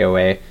take you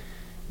away.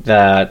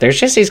 There's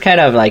just these kind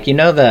of,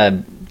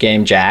 the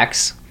game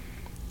jacks?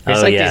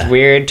 There's these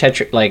weird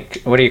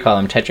what do you call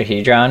them?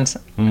 Tetrahedrons?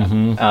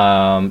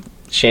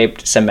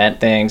 Shaped cement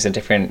things and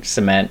different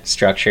cement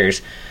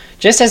structures.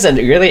 Just as a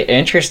really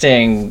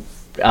interesting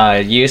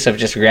use of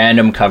just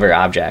random cover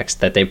objects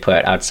that they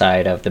put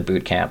outside of the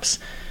boot camps.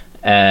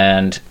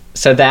 And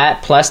so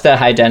that, plus the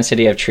high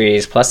density of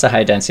trees, plus the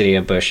high density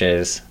of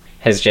bushes,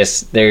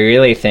 they're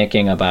really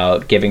thinking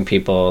about giving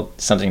people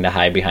something to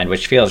hide behind,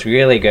 which feels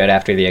really good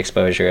after the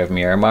exposure of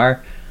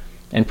Miramar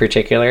in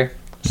particular.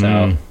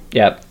 So,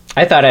 yep.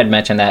 I thought I'd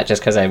mention that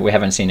just because we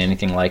haven't seen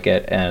anything like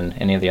it in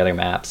any of the other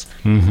maps.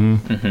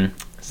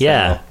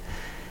 Yeah.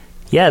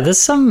 Yeah, there's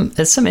some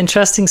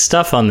interesting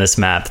stuff on this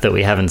map that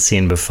we haven't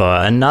seen before.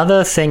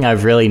 Another thing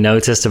I've really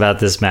noticed about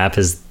this map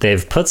is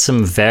they've put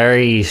some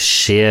very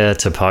sheer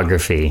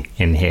topography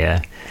in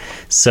here.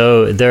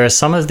 So there are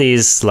some of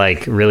these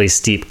really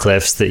steep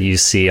cliffs that you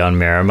see on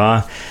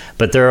Miramar,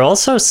 but there are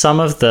also some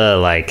of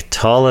the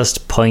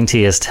tallest,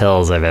 pointiest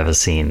hills I've ever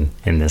seen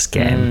in this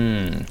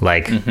game.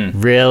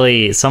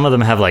 Really, some of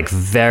them have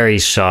very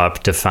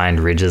sharp, defined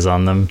ridges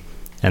on them,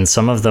 and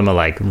some of them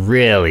are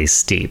really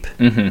steep.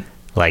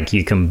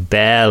 You can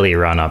barely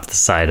run up the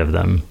side of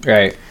them.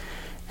 Right.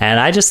 And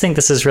I just think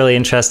this is really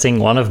interesting.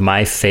 One of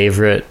my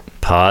favorite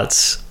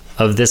parts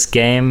of this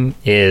game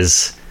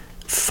is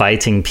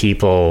fighting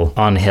people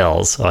on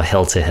hills or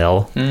hill to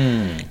hill.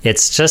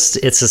 It's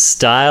a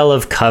style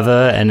of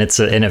cover, and it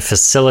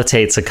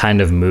facilitates a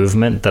kind of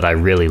movement that I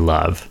really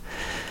love.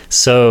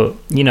 So,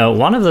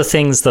 one of the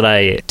things that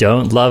I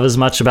don't love as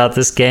much about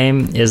this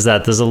game is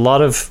that there's a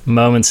lot of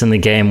moments in the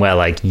game where,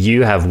 like,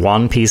 you have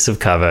one piece of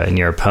cover and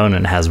your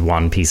opponent has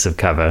one piece of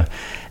cover.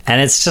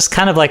 And it's just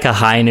kind of like a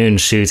high noon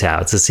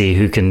shootout to see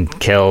who can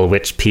kill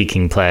which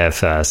peeking player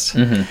first.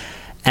 Mm-hmm.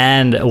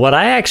 And one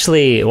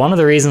of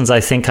the reasons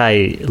I think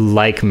I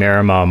like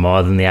Miramar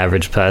more than the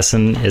average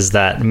person is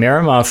that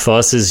Miramar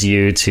forces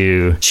you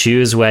to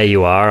choose where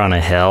you are on a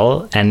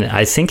hill. And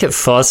I think it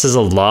forces a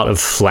lot of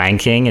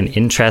flanking and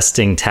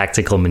interesting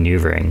tactical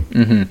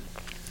maneuvering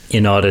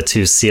in order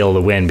to seal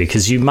the win,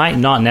 because you might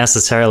not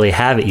necessarily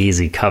have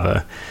easy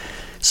cover.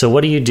 So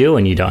what do you do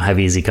when you don't have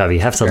easy cover?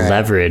 You have to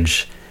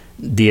leverage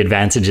the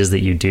advantages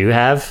that you do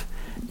have.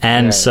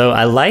 And so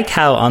I like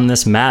how on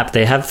this map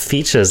they have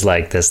features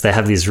like this. They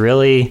have these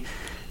really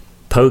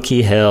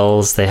pokey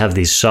hills. They have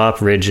these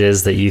sharp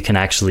ridges that you can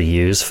actually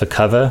use for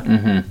cover.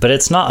 Mm-hmm. But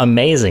it's not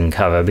amazing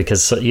cover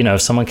because,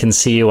 if someone can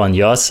see you on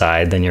your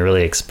side, then you're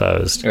really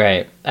exposed.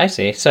 Right. I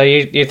see. So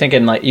you're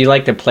thinking like you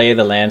like to play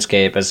the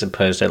landscape as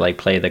opposed to like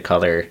play the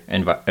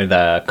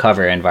the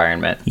cover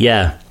environment.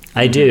 Yeah.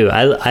 I do.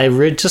 I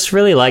just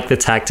really like the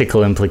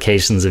tactical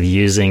implications of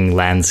using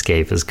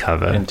landscape as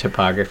cover. And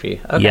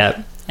topography. Okay.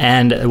 Yep.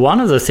 And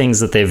one of the things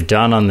that they've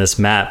done on this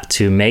map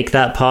to make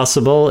that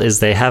possible is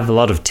they have a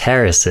lot of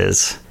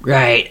terraces.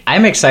 Right.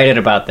 I'm excited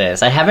about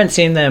this. I haven't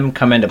seen them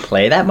come into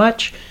play that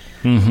much,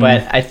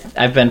 but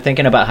I've been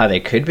thinking about how they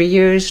could be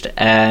used,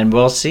 and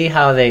we'll see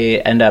how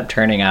they end up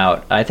turning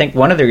out. I think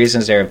one of the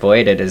reasons they're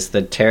avoided is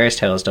the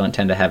terraced hills don't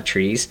tend to have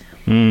trees.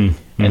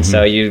 Mm-hmm. And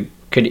so you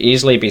could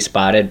easily be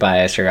spotted by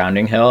a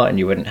surrounding hill and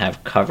you wouldn't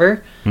have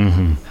cover.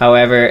 Mm-hmm.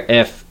 However,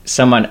 if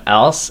someone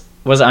else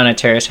was on a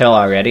terrace hill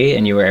already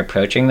and you were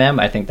approaching them,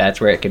 I think that's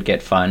where it could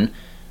get fun.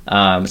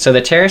 So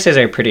the terraces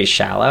are pretty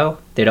shallow.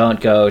 They don't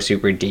go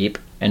super deep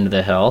into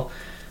the hill.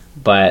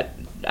 But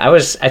I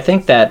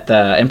think that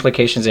the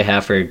implications they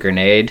have for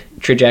grenade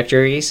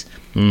trajectories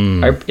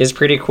is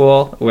pretty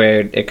cool,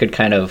 where it could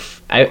kind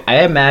of...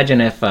 I imagine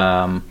if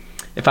I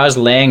was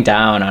laying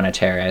down on a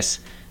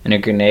terrace and a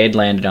grenade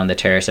landed on the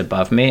terrace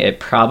above me, it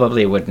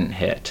probably wouldn't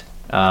hit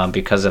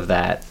because of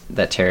that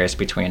terrace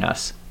between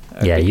us.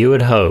 Yeah, you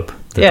would hope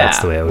that's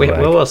the way it would work.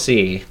 We'll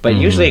see. But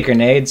usually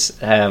grenades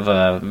have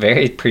a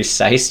very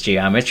precise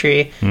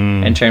geometry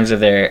in terms of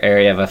their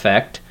area of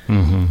effect.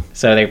 Mm-hmm.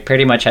 So there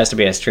pretty much has to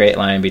be a straight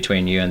line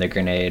between you and the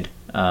grenade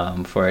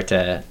for it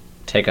to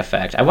take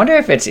effect. I wonder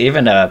if it's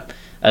even a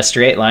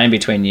straight line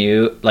between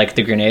you, like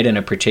the grenade, and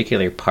a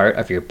particular part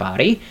of your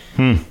body.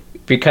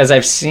 Because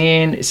I've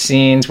seen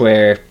scenes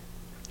where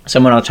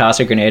someone will toss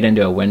a grenade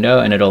into a window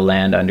and it'll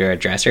land under a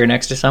dresser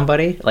next to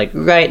somebody, like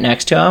right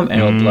next to them,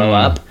 and it'll blow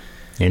up.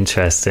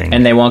 Interesting.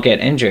 And they won't get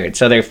injured.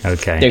 So their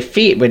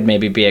feet would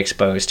maybe be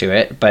exposed to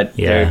it, but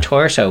their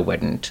torso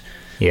wouldn't.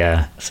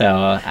 Yeah. So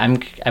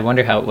I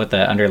wonder what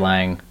the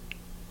underlying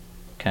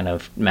kind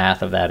of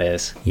math of that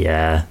is.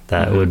 Yeah,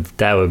 that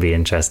would be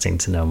interesting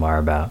to know more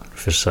about,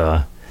 for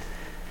sure.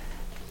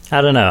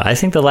 I don't know. I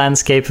think the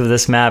landscape of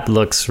this map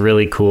looks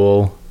really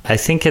cool. I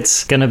think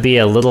it's going to be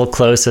a little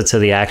closer to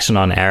the action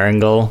on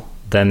Erangel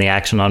than the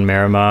action on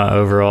Miramar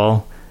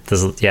overall.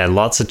 There's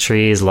lots of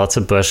trees, lots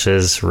of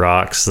bushes,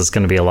 rocks. There's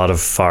going to be a lot of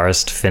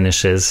forest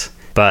finishes.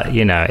 But,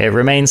 it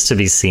remains to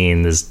be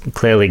seen. There's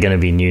clearly going to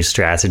be new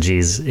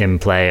strategies in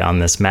play on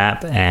this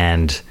map.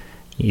 And,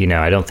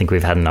 I don't think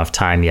we've had enough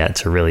time yet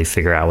to really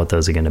figure out what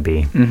those are going to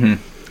be.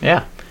 Mm-hmm.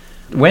 Yeah.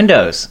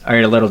 Windows are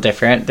a little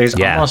different. There's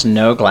almost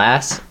no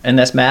glass in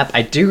this map.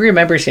 I do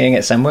remember seeing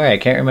it somewhere. I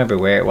can't remember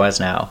where it was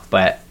now,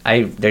 but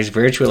there's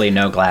virtually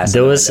no glass.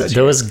 There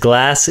was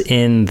glass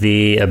in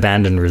the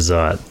abandoned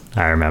resort,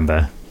 I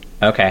remember.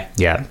 Okay.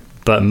 Yeah.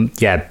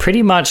 But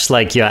pretty much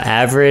like your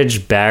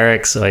average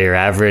barracks or your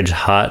average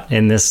hut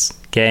in this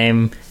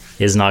game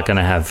is not going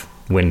to have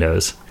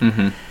windows.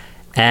 Mm-hmm.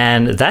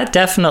 And that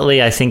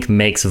definitely, I think,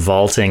 makes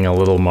vaulting a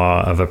little more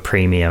of a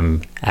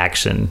premium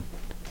action.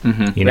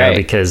 Mm-hmm.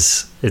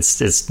 Because it's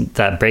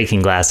that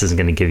breaking glass isn't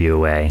going to give you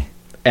away.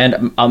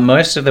 And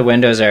most of the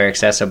windows are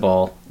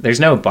accessible. There's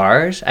no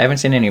bars. I haven't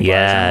seen any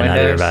bars in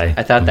Windows.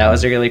 I thought that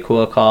was a really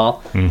cool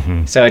call.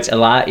 Mm-hmm. So it's a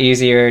lot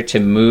easier to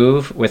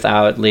move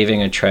without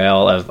leaving a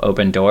trail of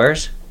open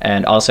doors,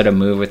 and also to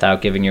move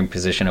without giving your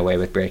position away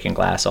with breaking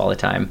glass all the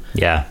time.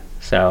 Yeah.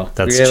 So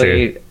that's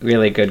really,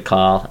 really good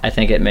call. I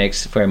think it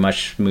makes for a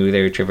much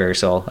smoother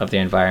traversal of the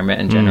environment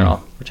in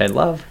general, which I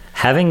love.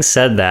 Having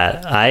said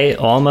that, I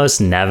almost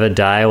never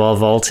die while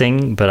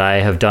vaulting, but I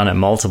have done it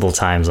multiple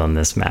times on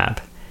this map.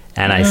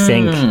 And I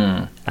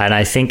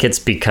think it's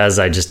because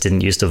I just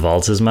didn't used to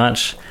vault as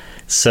much.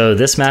 So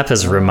this map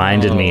has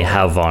reminded me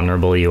how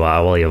vulnerable you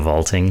are while you're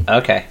vaulting.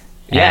 Okay.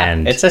 Yeah,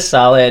 and it's a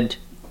solid,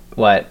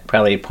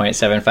 probably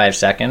 0.75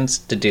 seconds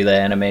to do the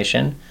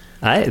animation.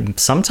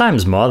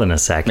 Sometimes more than a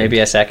second. Maybe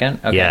a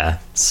second? Okay. Yeah.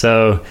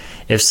 So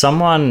if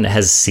someone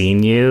has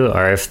seen you,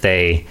 or if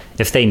they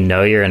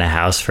know you're in a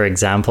house, for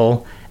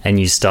example, and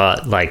you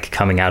start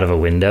coming out of a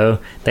window,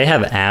 they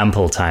have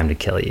ample time to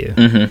kill you.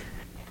 Mm-hmm.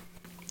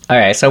 All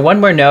right, so one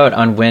more note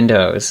on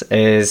windows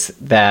is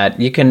that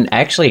you can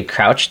actually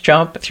crouch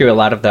jump through a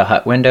lot of the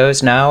hut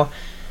windows now.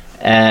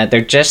 And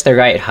they're just the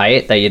right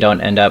height that you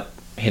don't end up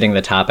hitting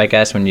the top, I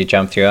guess, when you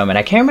jump through them. And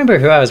I can't remember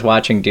who I was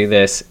watching do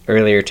this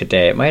earlier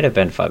today. It might have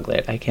been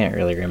Fuglit. I can't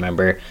really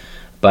remember.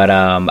 But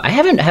I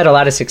haven't had a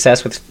lot of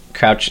success with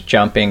crouch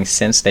jumping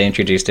since they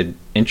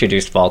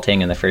introduced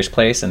vaulting in the first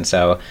place. And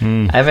so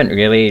I haven't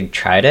really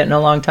tried it in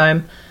a long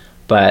time.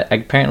 But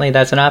apparently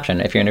that's an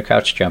option if you're into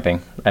crouch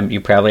jumping. You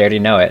probably already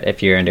know it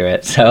if you're into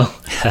it. So,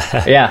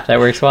 yeah, that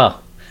works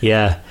well.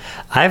 Yeah.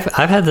 I've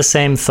had the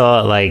same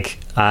thought. Like,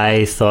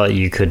 I thought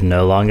you could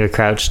no longer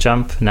crouch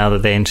jump now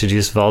that they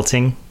introduced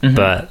vaulting.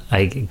 But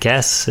I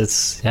guess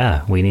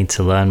we need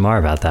to learn more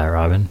about that,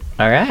 Robin.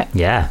 All right.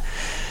 Yeah.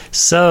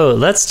 So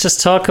let's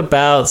just talk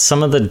about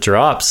some of the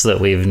drops that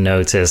we've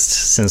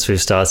noticed since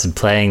we've started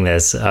playing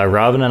this.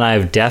 Robin and I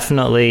have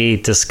definitely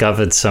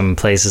discovered some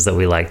places that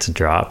we like to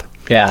drop.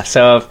 Yeah,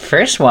 so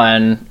first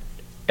one,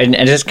 and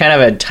just kind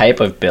of a type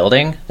of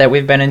building that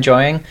we've been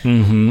enjoying,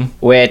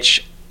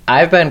 which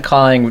I've been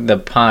calling the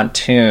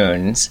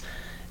pontoons,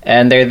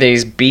 and they're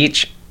these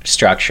beach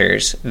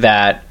structures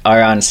that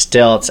are on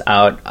stilts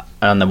out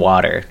on the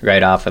water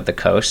right off of the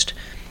coast.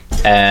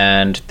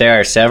 And there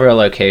are several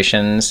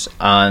locations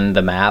on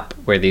the map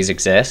where these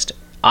exist.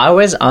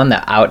 Always on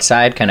the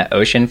outside, kind of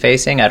ocean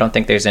facing. I don't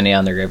think there's any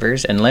on the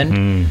rivers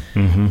inland.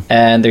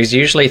 And there's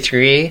usually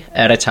 3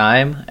 at a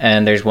time,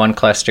 and there's one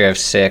cluster of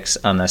 6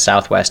 on the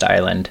southwest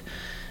island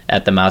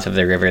at the mouth of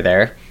the river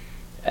there.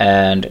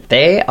 And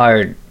they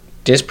are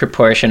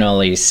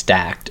disproportionately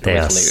stacked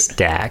with loot.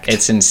 Stacked.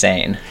 It's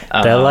insane.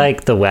 They're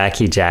like the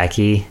Wacky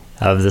Jacky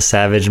of the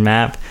Savage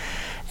map.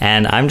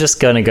 And I'm just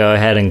going to go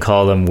ahead and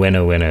call them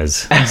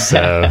winners.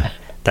 So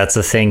that's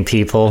the thing,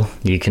 people.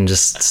 You can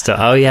just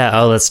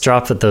let's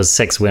drop at those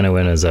 6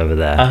 winners over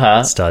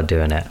there. Start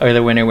doing it. Or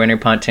the winner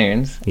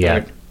pontoons.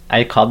 Yeah.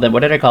 I called them,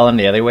 what did I call them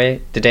the other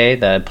way today?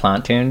 The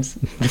plantoons?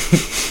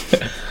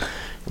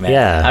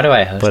 Yeah. How do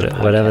I host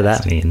whatever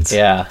that means.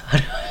 Yeah.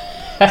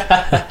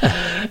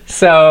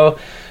 So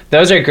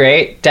those are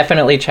great.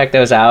 Definitely check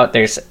those out.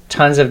 There's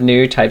tons of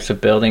new types of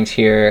buildings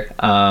here.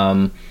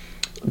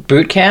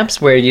 Boot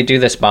camps where you do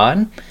the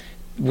spawn.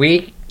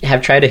 We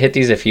have tried to hit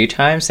these a few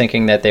times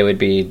thinking that they would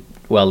be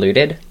well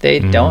looted. They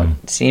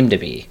don't seem to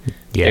be.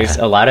 Yeah. There's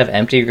a lot of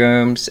empty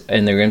rooms,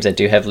 and the rooms that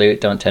do have loot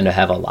don't tend to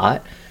have a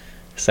lot.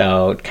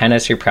 So kind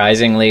of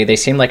surprisingly, they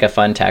seem like a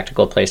fun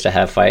tactical place to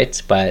have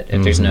fights, but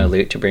if there's no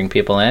loot to bring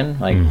people in,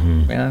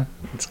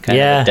 it's kind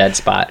of a dead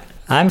spot.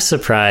 I'm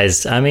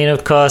surprised. I mean,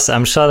 of course,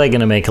 I'm sure they're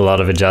going to make a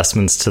lot of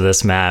adjustments to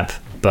this map,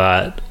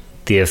 but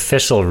the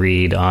official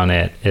read on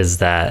it is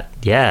that,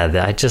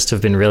 I just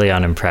have been really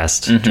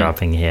unimpressed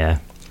dropping here.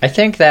 I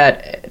think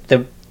that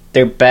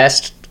their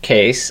best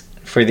case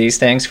for these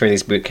things, for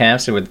these boot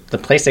camps, the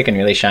place they can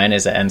really shine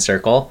is the end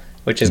circle,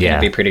 which is going to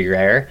be pretty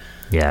rare.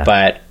 Yeah.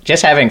 But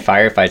just having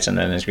firefights in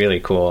them is really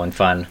cool and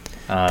fun.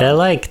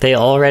 They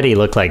already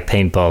look like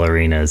paintball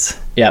arenas.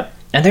 Yep.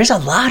 And there's a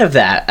lot of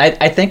that.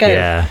 I think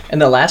in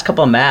the last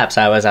couple of maps,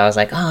 I was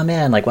like, oh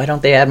man, like why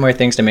don't they add more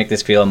things to make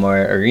this feel more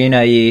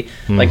arena-y?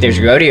 Like there's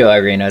rodeo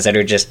arenas that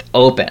are just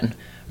open,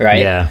 right?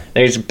 Yeah.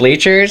 There's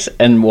bleachers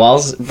and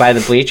walls by the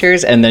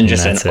bleachers, and then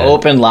just an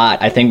open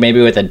lot. I think maybe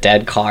with a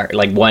dead car,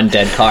 like one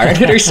dead car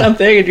in it or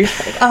something. And you're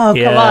just like, oh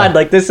come on,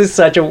 like this is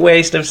such a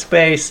waste of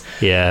space.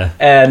 Yeah.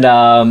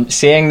 And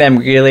seeing them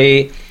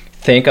really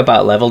think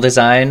about level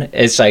design,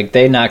 it's like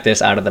they knocked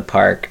this out of the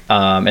park.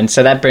 And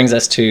so that brings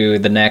us to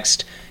the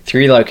next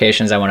 3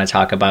 locations I want to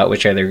talk about,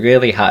 which are the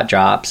really hot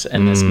drops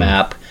in this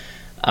map.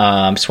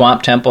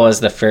 Swamp Temple is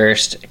the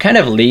first, kind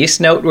of least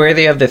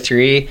noteworthy of the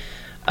 3.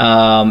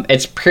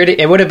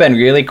 It would have been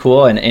really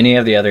cool in any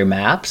of the other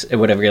maps. It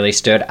would have really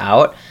stood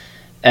out.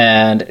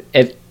 And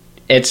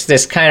it's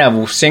this kind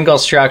of single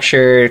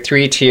structure,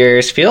 3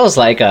 tiers, feels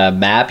like a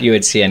map you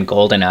would see in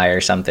GoldenEye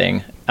or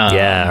something.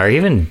 Or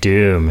even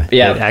Doom.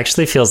 Yeah. It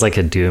actually feels like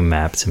a Doom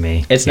map to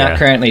me. It's not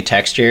currently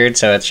textured,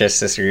 so it's just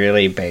this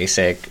really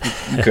basic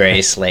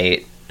gray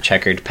slate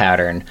checkered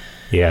pattern.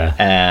 Yeah.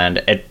 And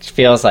it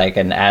feels like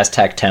an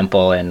Aztec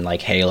temple in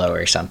like Halo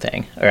or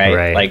something,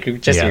 right?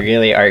 Like just a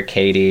really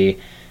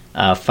arcadey,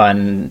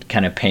 fun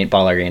kind of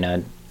paintball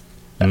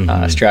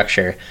arena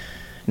structure.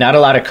 Not a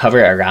lot of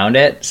cover around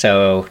it,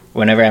 so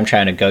whenever I'm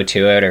trying to go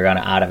to it or run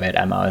out of it,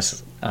 I'm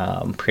always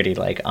pretty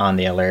like on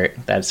the alert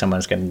that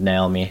someone's going to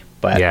nail me.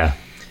 But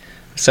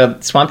so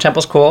Swamp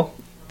Temple's cool.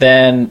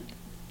 Then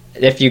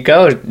if you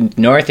go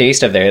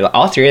northeast of there,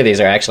 all 3 of these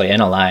are actually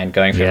in a line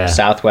going from the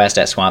southwest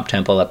at Swamp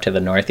Temple up to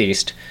the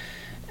northeast.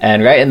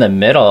 And right in the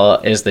middle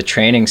is the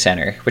training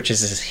center, which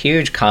is this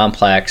huge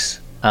complex.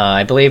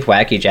 I believe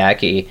Wacky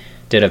Jacky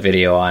did a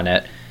video on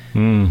it.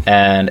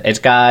 And it's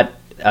got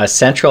a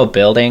central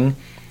building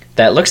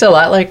that looks a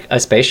lot like a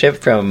spaceship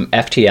from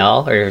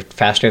FTL or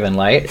Faster Than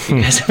Light. If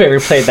you guys have ever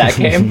played that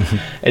game,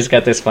 it's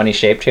got this funny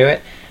shape to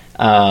it.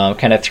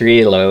 Kind of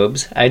 3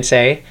 lobes, I'd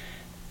say.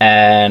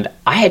 And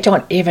I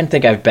don't even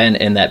think I've been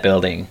in that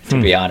building,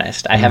 to be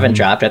honest. I haven't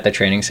dropped at the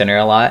training center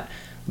a lot,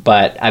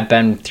 but I've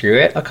been through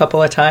it a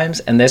couple of times,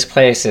 and this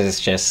place is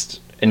just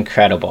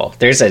incredible.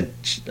 There's a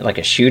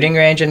shooting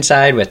range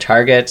inside with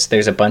targets.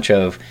 There's a bunch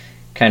of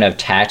kind of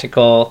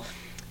tactical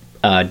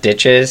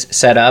ditches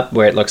set up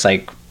where it looks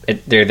like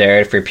they're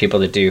there for people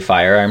to do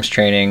firearms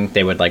training.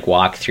 They would like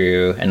walk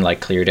through and like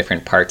clear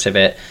different parts of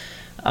it.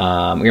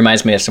 It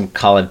reminds me of some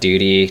Call of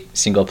Duty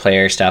single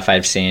player stuff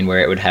I've seen where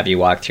it would have you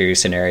walk through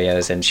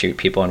scenarios and shoot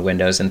people in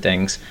windows and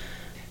things.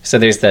 So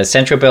there's the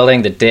central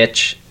building, the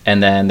ditch,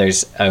 and then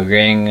there's a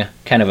ring,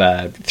 kind of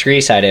a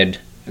 3-sided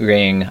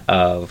ring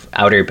of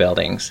outer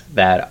buildings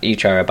that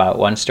each are about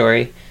 1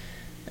 story.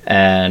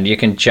 And you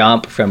can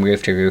jump from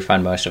roof to roof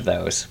on most of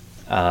those.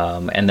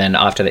 And then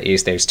off to the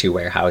east, there's 2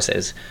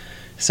 warehouses.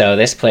 So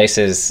this place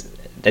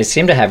they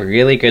seem to have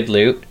really good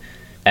loot,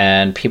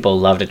 and people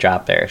love to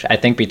drop there. I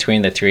think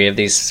between the 3 of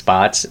these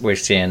spots, we're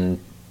seeing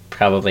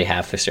probably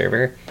half the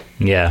server.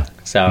 Yeah.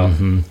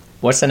 So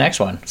what's the next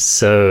one?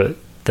 So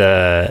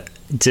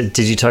did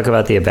you talk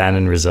about the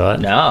abandoned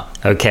resort? No.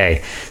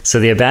 Okay. So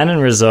the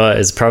abandoned resort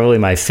is probably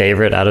my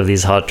favorite out of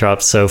these hot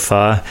drops so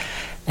far.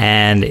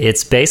 And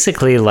it's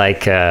basically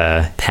like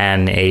a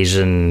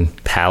Pan-Asian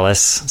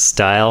palace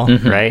style,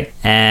 right?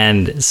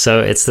 And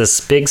so it's this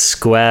big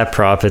square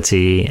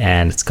property,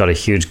 and it's got a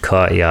huge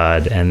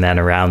courtyard. And then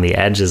around the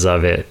edges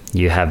of it,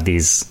 you have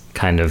these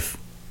kind of,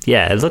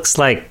 it looks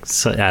like,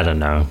 I don't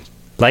know.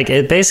 Like,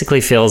 it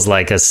basically feels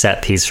like a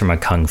set piece from a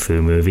kung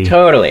fu movie.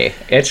 Totally.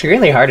 It's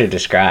really hard to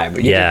describe.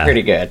 You did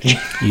pretty good.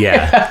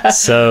 Yeah.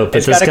 So,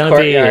 but there's going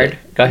to be...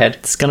 Go ahead.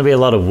 It's going to be a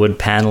lot of wood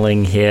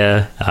paneling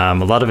here. A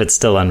lot of it's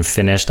still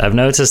unfinished. I've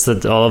noticed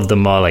that all of the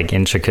more like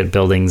intricate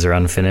buildings are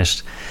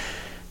unfinished.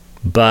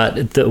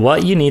 But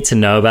what you need to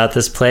know about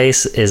this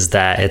place is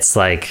that it's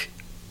like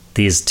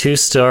these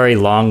 2-story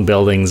long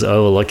buildings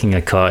overlooking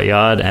a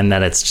courtyard, and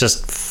that it's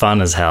just fun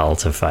as hell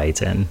to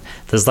fight in.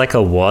 There's like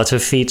a water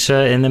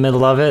feature in the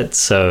middle of it,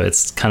 so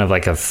it's kind of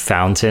like a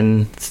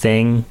fountain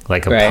thing,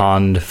 like a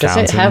pond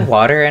fountain. Does it have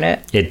water in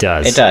it? It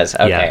does. It does.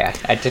 Okay. Yeah.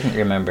 I didn't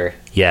remember.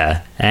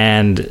 Yeah.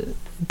 And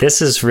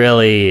this is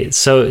really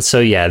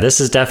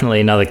this is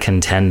definitely another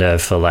contender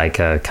for like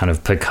a kind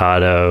of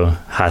Picado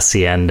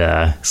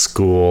Hacienda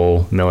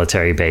school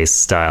military base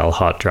style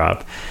hot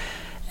drop.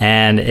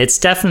 And it's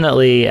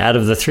definitely, out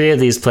of the 3 of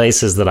these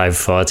places that I've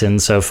fought in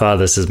so far,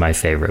 this is my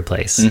favorite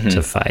place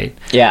to fight.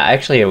 Yeah, I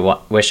actually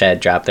wish I had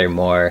dropped there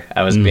more.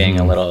 I was being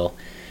a little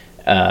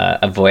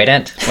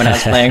avoidant when I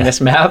was playing this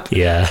map.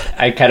 Yeah.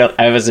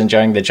 I was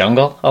enjoying the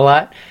jungle a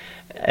lot.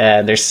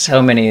 There's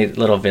so many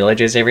little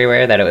villages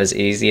everywhere that it was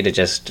easy to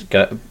just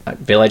go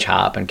village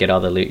hop and get all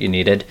the loot you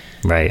needed.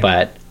 Right.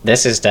 But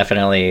this is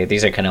definitely,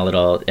 these are kind of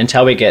little,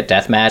 until we get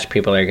deathmatch,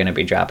 people are going to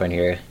be dropping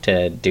here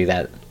to do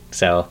that.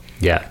 So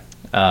yeah.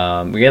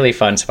 Really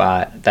fun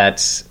spot.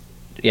 That's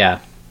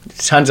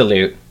tons of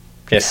loot.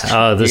 There's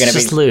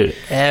just loot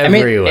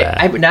everywhere.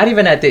 I mean, not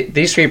even at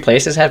these 3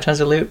 places have tons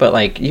of loot, but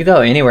like you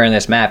go anywhere in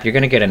this map, you're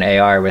going to get an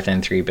AR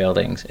within 3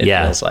 buildings. It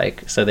feels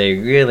like. So they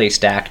really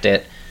stacked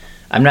it.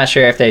 I'm not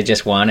sure if they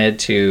just wanted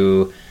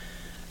to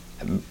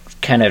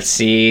kind of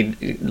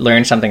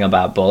learn something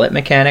about bullet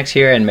mechanics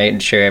here and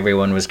made sure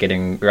everyone was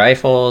getting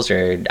rifles,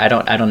 or I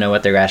don't know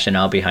what the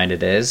rationale behind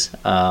it is.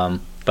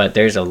 But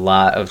there's a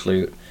lot of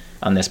loot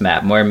on this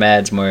map. More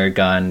meds, more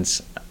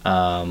guns,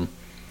 more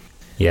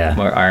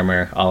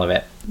armor, all of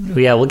it.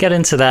 Yeah, we'll get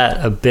into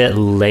that a bit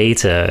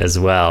later as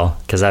well,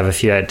 because I have a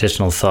few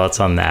additional thoughts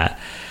on that.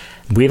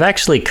 We've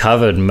actually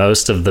covered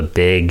most of the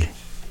big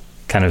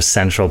kind of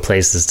central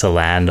places to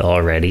land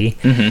already.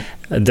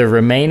 The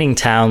remaining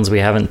towns we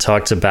haven't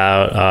talked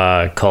about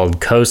are called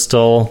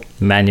coastal,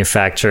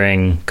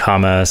 manufacturing,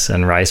 commerce,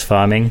 and rice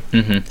farming.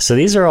 So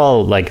these are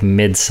all like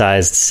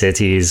mid-sized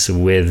cities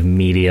with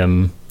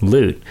medium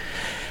loot.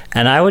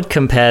 And I would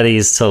compare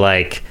these to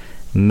like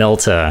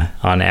Milta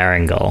on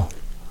Erangel,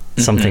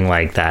 something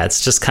like that.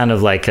 It's just kind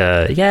of like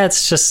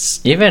it's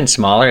just... Even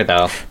smaller,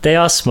 though. They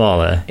are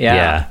smaller,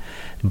 yeah.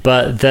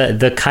 But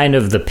the kind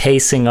of the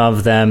pacing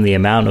of them, the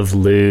amount of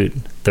loot,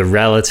 the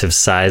relative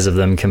size of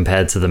them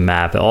compared to the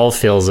map, it all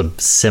feels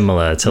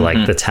similar to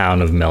like the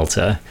town of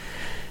Milta.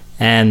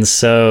 And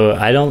so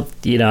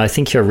I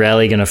think you're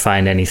rarely going to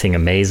find anything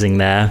amazing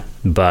there,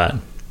 but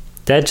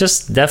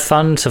they're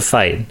fun to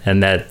fight.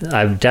 And that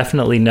I've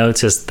definitely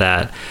noticed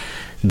that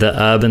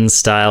the urban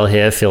style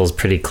here feels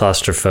pretty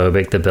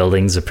claustrophobic. The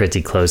buildings are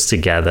pretty close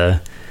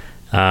together.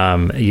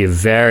 You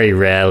very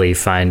rarely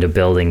find a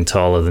building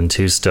taller than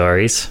 2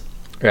 stories.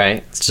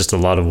 Right. It's just a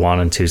lot of 1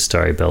 and 2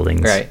 story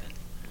buildings. Right.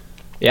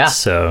 Yeah.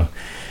 So,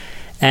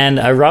 and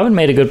Robin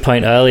made a good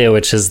point earlier,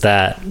 which is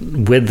that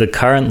with the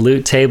current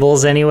loot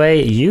tables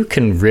anyway, you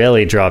can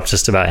really drop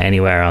just about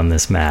anywhere on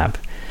this map.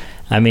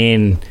 I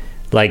mean,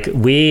 like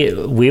we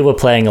were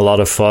playing a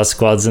lot of 4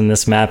 squads in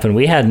this map, and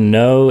we had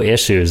no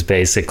issues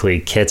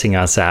basically kitting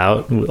us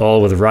out,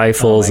 all with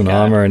rifles and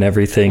armor and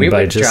everything. We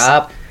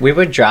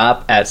would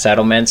drop at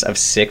settlements of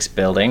 6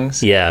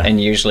 buildings,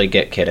 and usually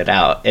get kitted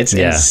out. It's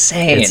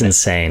insane. It's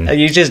insane.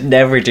 You just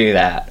never do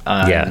that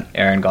on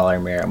Erangel or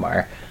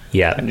Miramar.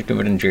 Yeah, I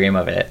wouldn't dream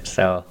of it.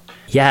 So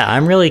Yeah,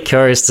 I'm really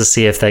curious to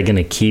see if they're going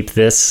to keep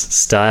this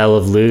style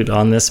of loot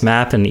on this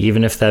map, and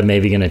even if they're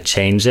maybe going to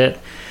change it.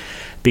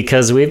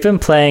 Because we've been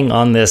playing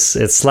on this,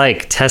 it's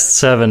like test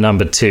server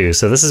number 2.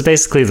 So this is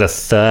basically the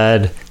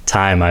 3rd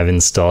time I've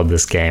installed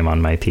this game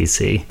on my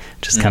PC,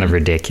 which is kind of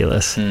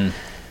ridiculous.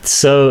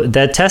 So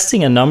they're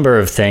testing a number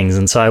of things,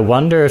 and so I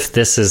wonder if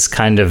this is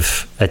kind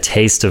of a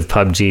taste of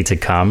PUBG to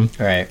come.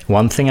 Right.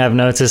 One thing I've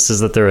noticed is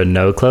that there are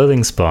no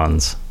clothing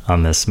spawns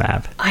on this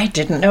map. I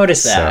didn't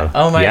notice that. So,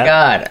 oh my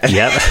God.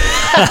 Yep.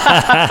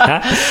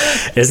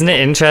 Isn't it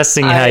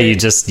interesting how you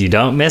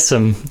don't miss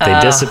them? They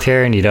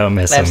disappear and you don't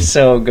miss them. That's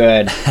so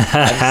good.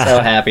 I'm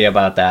so happy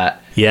about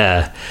that.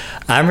 Yeah.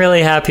 I'm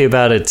really happy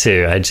about it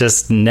too. I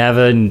just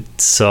never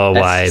saw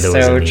why there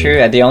was a need. So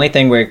true. The only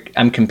thing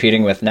I'm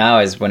competing with now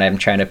is when I'm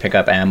trying to pick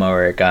up ammo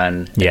or a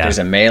gun, if there's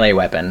a melee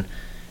weapon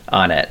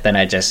on it, then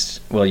I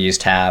just will use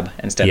tab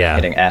instead of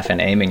hitting F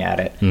and aiming at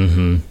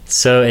it.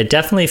 So it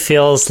definitely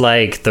feels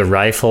like the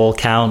rifle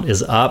count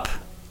is up.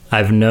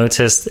 I've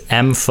noticed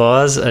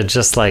M4s are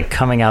just like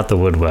coming out the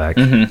woodwork.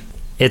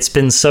 It's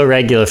been so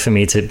regular for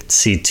me to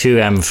see 2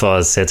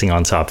 M4s sitting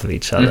on top of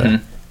each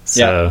other.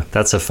 So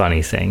that's a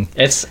funny thing.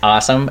 It's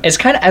awesome. It's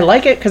I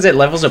like it because it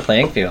levels the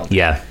playing field.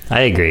 Yeah,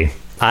 I agree.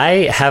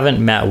 I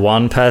haven't met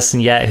one person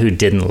yet who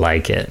didn't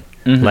like it.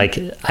 Like,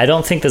 I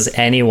don't think there's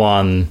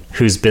anyone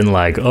who's been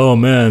like, oh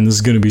man, this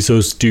is going to be so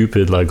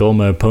stupid. Like, all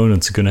my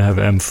opponents are going to have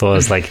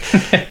M4s. Like,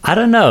 I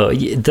don't know.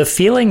 The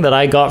feeling that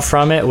I got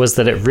from it was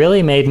that it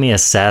really made me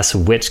assess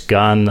which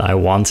gun I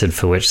wanted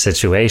for which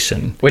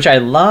situation. Which I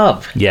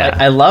love. Yeah.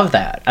 I love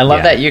that. I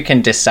love that you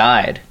can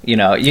decide,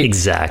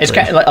 Exactly.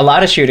 It's a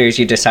lot of shooters,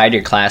 you decide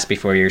your class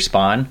before your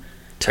spawn.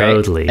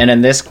 Totally. Right? And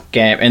in this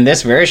game, in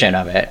this version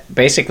of it,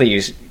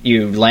 basically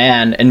you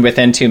land, and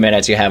within 2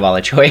 minutes you have all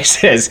the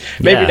choices.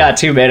 Maybe not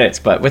 2 minutes,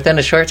 but within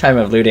a short time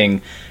of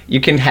looting, you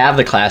can have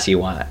the class you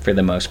want for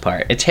the most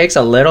part. It takes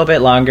a little bit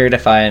longer to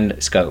find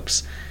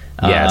scopes.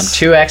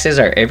 2Xs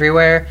are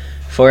everywhere.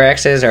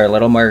 4Xs are a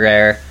little more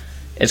rare.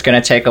 It's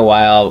going to take a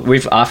while.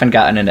 We've often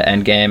gotten into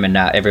endgame, and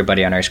not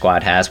everybody on our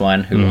squad has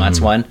one who wants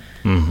one.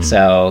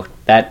 So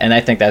and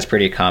I think that's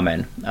pretty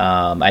common.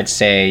 I'd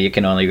say you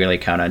can only really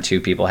count on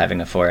 2 people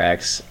having a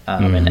 4X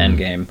in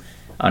endgame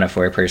on a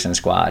 4-person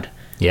squad.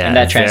 Yeah, and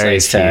that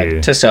translates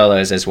to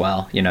solos as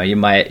well. You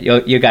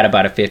got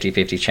about a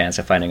 50-50 chance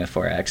of finding a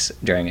 4X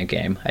during a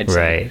game, I'd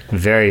say. Right.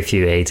 Very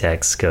few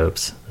 8X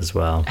scopes as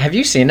well. Have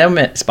you seen them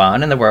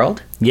spawn in the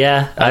world?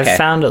 Yeah, I've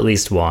found at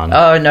least one.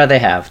 Oh, no, they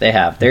have.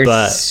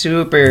 They're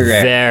super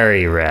rare.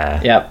 Very rare.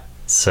 Yep.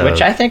 So,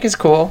 which I think is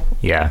cool.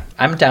 Yeah.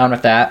 I'm down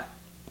with that.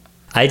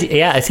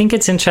 I think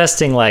it's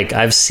interesting. Like,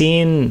 I've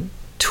seen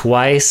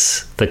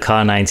twice the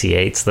Kar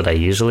 98s that I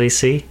usually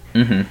see.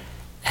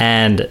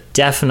 And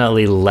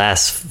definitely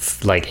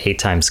less like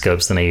 8-time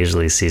scopes than I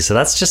usually see. So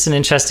that's just an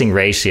interesting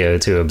ratio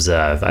to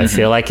observe. I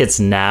feel like it's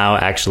now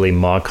actually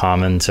more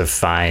common to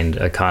find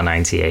a Kar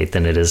 98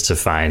 than it is to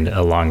find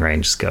a long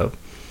range scope.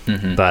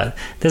 But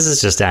this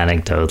is just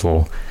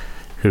anecdotal.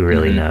 Who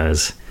really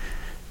knows?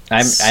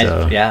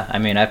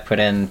 I've put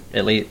in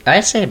at least,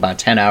 I'd say about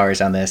 10 hours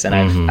on this, and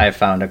I've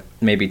found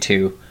maybe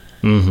 2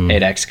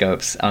 8X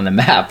scopes on the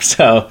map.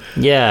 So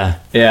yeah.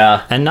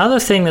 Another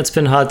thing that's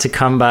been hard to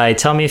come by,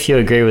 tell me if you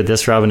agree with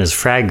this, Robin, is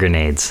frag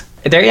grenades.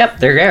 They're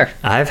rare.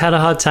 I've had a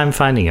hard time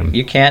finding them.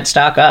 You can't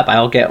stock up.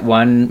 I'll get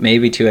 1,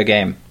 maybe 2 a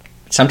game.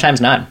 Sometimes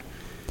none.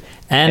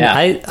 And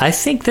I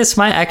think this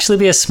might actually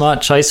be a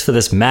smart choice for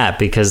this map,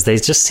 because they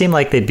just seem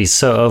like they'd be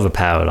so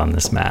overpowered on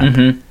this map.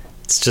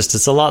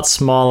 It's a lot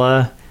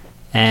smaller,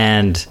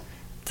 and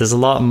there's a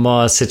lot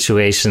more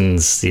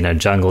situations,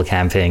 jungle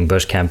camping,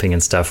 bush camping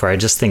and stuff, where I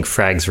just think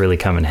frags really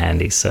come in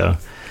handy. So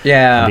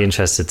I'd be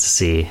interested to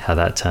see how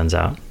that turns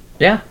out.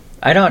 Yeah,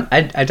 I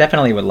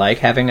definitely would like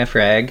having a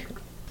frag,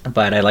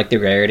 but I like the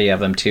rarity of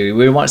them too.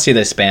 We won't see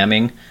the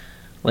spamming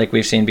like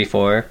we've seen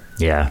before.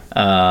 Yeah.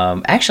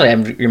 Actually,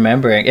 I'm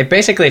remembering,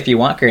 if you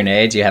want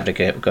grenades, you have to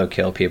go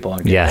kill people.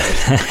 And yeah,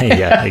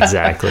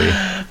 exactly.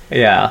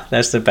 Yeah,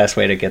 that's the best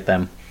way to get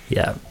them.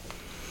 Yeah.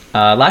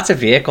 Lots of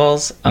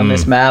vehicles on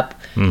this map.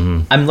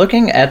 I'm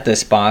looking at the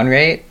spawn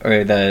rate,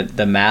 or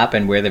the map,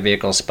 and where the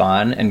vehicles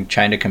spawn, and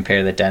trying to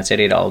compare the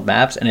density to old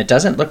maps, and it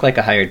doesn't look like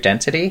a higher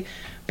density,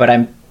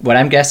 but what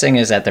I'm guessing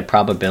is that the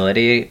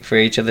probability for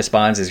each of the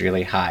spawns is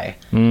really high,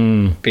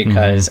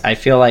 because I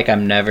feel like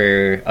I'm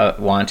never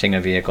wanting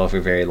a vehicle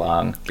for very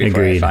long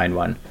before I find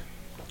one,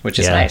 which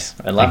is nice.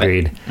 I love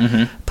it.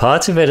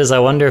 Part of it is I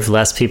wonder if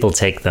less people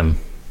take them.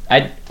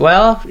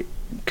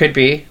 Could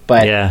be,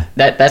 but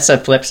that's a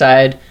flip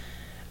side.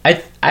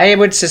 I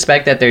would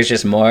suspect that there's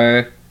just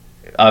more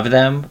of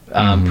them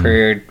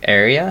per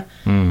area,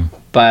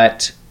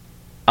 but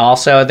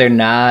also they're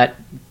not.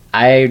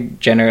 I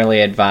generally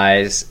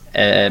advise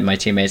my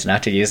teammates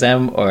not to use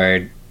them,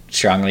 or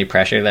strongly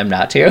pressure them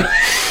not to.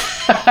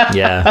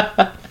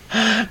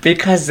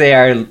 Because they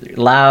are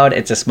loud.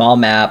 It's a small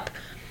map,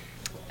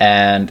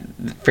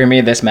 and for me,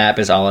 this map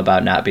is all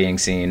about not being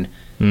seen.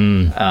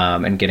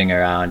 And getting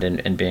around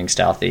and being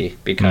stealthy,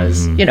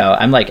 because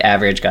I'm like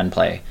average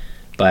gunplay,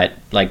 but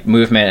like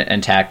movement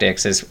and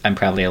tactics I'm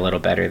probably a little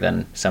better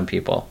than some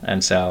people,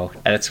 and so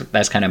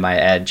that's kind of my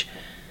edge.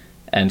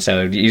 And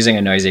so using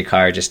a noisy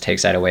car just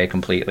takes that away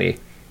completely.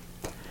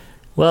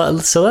 Well,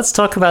 so let's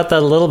talk about that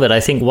a little bit. I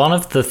think one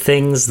of the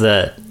things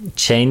that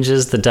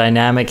changes the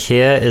dynamic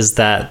here is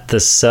that the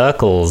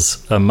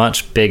circles are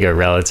much bigger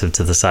relative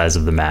to the size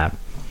of the map.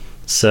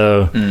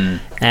 So,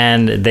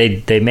 and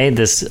they made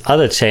this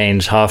other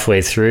change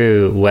halfway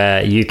through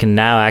where you can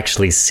now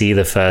actually see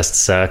the first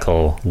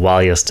circle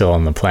while you're still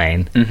on the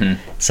plane.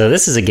 So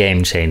this is a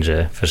game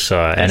changer for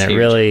sure. That's and it huge.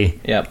 Really,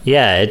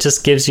 yeah, it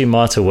just gives you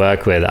more to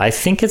work with. I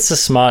think it's a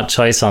smart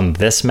choice on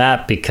this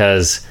map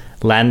because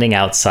landing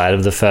outside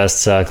of the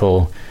first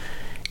circle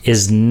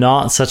is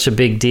not such a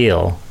big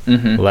deal.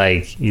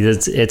 Like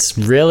it's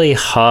really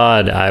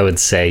hard, I would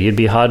say. You'd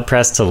be hard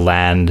pressed to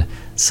land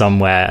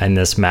somewhere in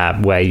this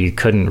map where you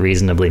couldn't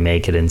reasonably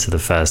make it into the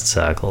first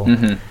circle.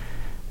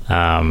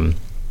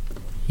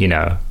 You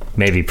know,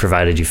 maybe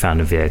provided you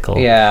found a vehicle.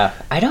 Yeah,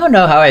 I don't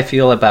know how I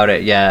feel about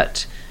it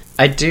yet.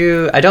 I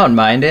don't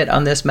mind it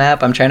on this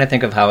map. I'm trying to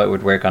think of how it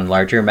would work on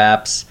larger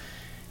maps.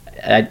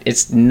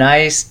 It's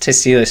nice to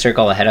see the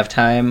circle ahead of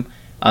time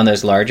on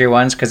those larger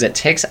ones because it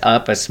takes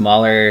up a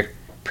smaller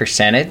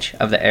percentage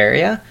of the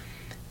area,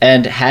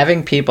 and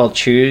having people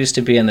choose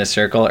to be in the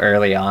circle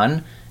early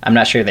on, I'm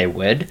not sure they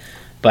would,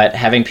 but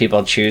having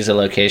people choose a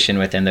location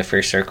within the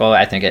first circle,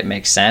 I think it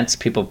makes sense.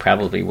 People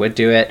probably would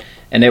do it,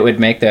 and it would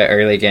make the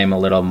early game a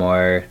little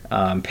more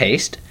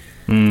paced,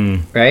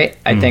 right?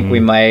 I think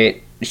we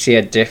might see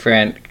a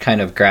different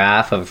kind of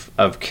graph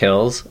of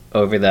kills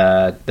over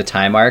the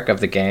time arc of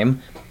the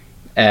game.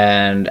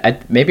 And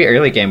maybe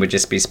early game would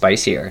just be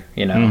spicier,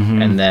 you know,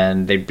 and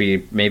then there'd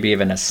be maybe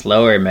even a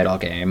slower middle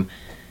game,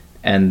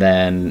 and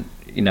then,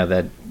 you know,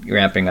 the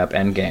ramping up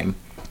end game.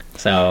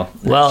 So,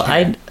 well,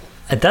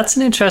 that's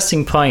an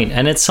interesting point,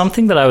 and it's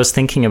something that I was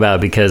thinking about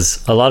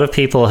because a lot of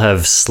people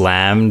have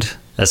slammed,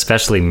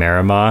 especially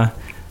Miramar,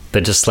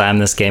 but just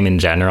slammed this game in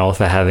general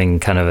for having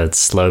kind of a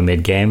slow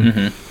mid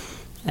game,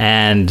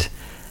 and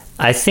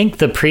I think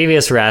the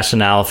previous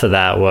rationale for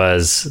that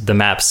was the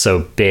map's so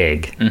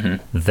big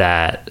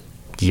that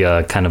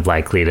you're kind of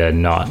likely to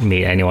not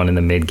meet anyone in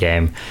the mid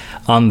game.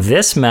 On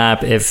this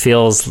map, it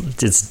feels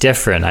it's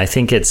different. I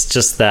think it's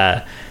just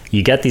that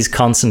you get these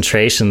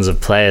concentrations of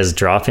players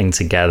dropping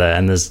together,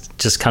 and there's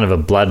just kind of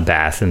a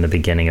bloodbath in the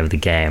beginning of the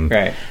game.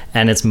 Right.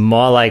 And it's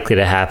more likely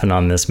to happen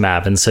on this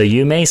map. And so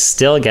you may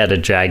still get a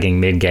dragging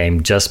mid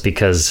game just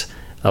because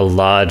a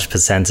large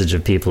percentage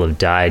of people have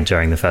died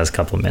during the first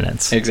couple of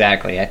minutes.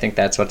 Exactly. I think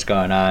that's what's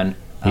going on.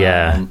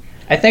 Yeah.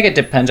 I think it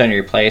depends on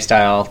your play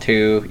style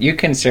too. You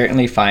can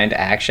certainly find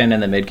action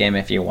in the mid game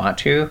if you want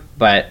to,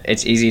 but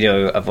it's easy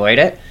to avoid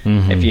it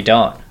if you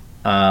don't,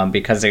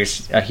 because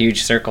there's a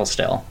huge circle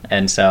still.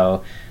 And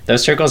so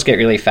those circles get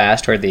really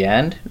fast toward the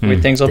end where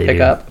things will pick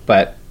up.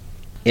 But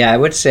yeah, I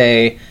would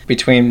say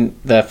between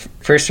the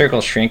first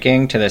circle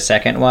shrinking to the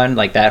second one,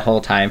 like that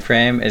whole time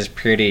frame is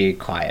pretty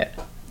quiet.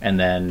 And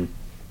then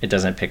it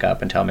doesn't pick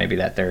up until maybe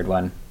that third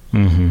one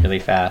really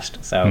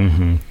fast.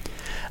 So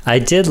I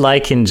did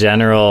like in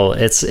general,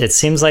 it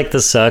seems like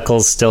the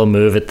circles still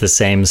move at the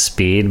same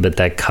speed, but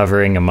they're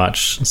covering a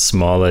much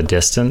smaller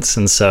distance.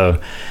 And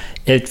so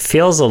it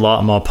feels a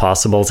lot more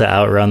possible to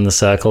outrun the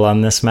circle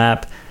on this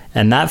map.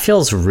 And that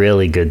feels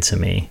really good to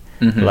me.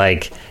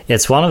 Like,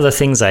 it's one of the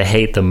things I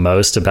hate the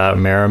most about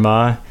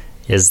Miramar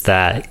is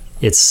that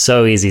it's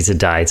so easy to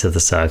die to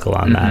the circle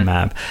on that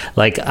map.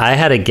 Like, I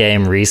had a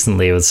game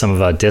recently with some of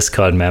our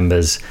Discord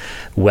members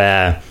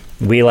where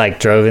we like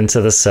drove into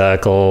the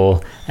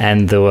circle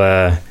and there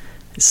were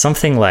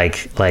something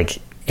like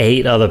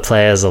 8 other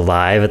players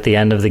alive at the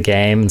end of the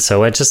game. And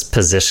so we're just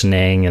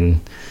positioning and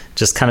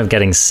just kind of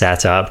getting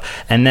set up.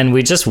 And then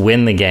we just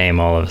win the game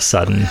all of a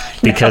sudden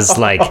because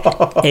like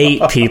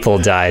 8 people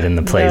died in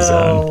the play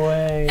zone.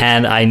 Way.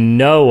 And I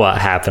know what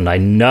happened. I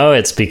know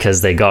it's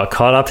because they got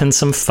caught up in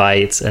some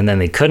fights and then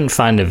they couldn't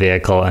find a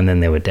vehicle and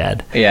then they were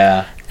dead.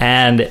 Yeah.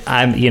 And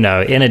I'm, you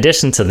know, in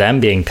addition to them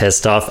being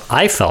pissed off,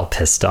 I felt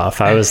pissed off.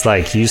 I was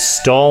like, you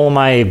stole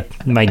my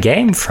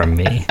game from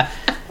me.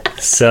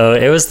 So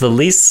it was the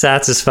least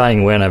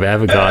satisfying win I've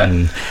ever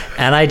gotten.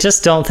 And I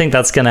just don't think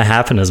that's going to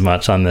happen as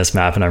much on this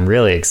map. And I'm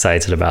really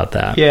excited about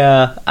that.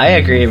 Yeah, I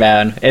agree,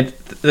 man.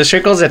 The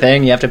circle's a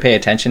thing. You have to pay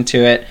attention to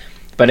it.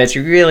 But it's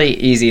really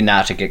easy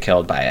not to get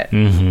killed by it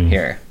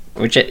here.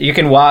 You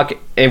can walk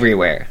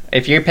everywhere.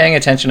 If you're paying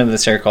attention to the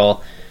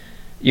circle,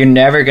 you're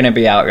never going to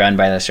be outrun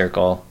by the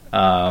circle.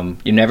 You're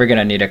never going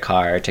to need a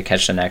car to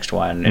catch the next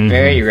one. In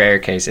very rare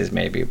cases,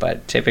 maybe.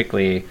 But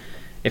typically,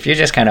 if you're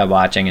just kind of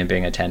watching and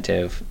being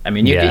attentive, I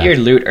mean, you get your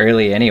loot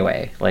early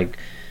anyway. Like,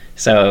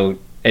 so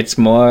it's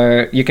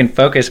more, you can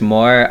focus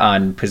more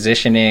on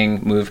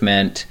positioning,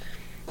 movement,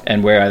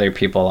 and where other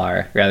people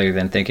are, rather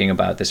than thinking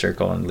about the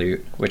circle and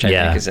loot, which I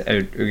think is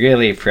a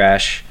really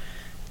fresh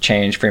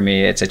change for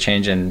me. It's a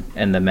change in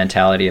the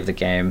mentality of the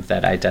game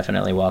that I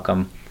definitely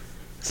welcome.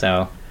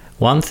 So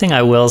one thing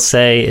I will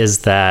say is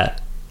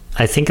that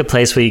I think a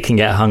place where you can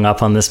get hung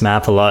up on this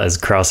map a lot is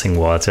crossing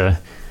water.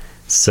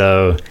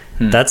 So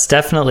that's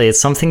definitely, it's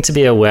something to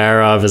be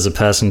aware of as a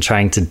person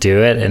trying to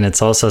do it, and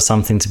it's also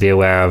something to be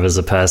aware of as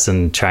a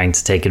person trying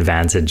to take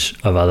advantage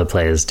of other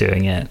players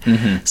doing it.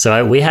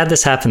 So we had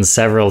this happen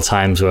several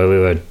times where we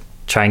were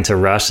trying to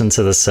rush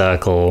into the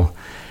circle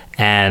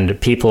and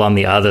people on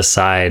the other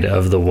side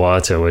of the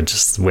water were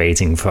just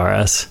waiting for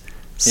us.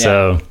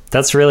 So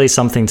that's really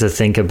something to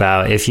think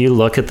about. If you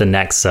look at the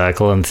next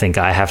circle and think,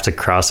 I have to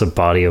cross a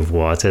body of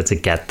water to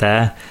get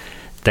there,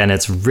 then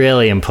it's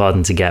really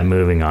important to get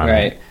moving on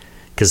it.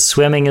 Because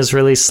swimming is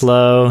really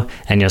slow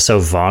and you're so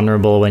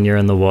vulnerable when you're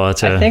in the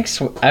water. I think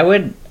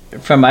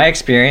from my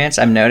experience,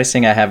 I'm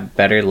noticing I have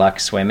better luck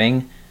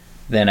swimming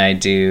than I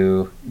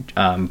do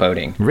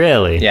boating.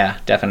 Really? Yeah,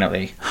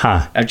 definitely.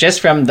 Huh.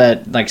 Just from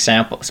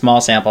the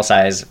small sample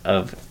size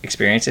of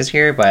experiences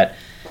here, but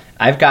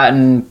I've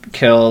gotten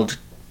killed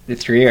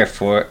 3 or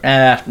 4,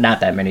 not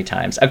that many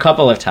times, a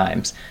couple of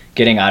times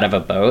getting out of a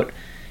boat.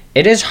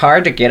 It is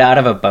hard to get out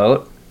of a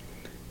boat.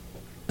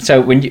 So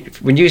when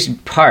you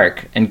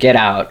park and get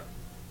out,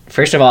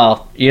 first of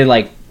all, you're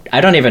like,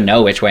 I don't even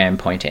know which way I'm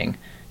pointing.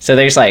 So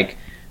there's like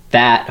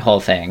that whole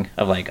thing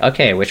of like,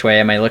 okay, which way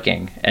am I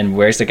looking? And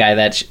where's the guy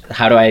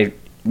how do I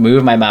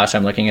move my mouse?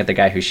 I'm looking at the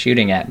guy who's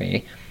shooting at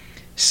me,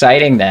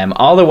 sighting them.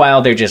 All the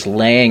while they're just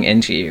laying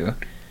into you,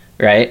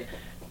 right?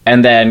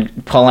 And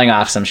then pulling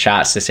off some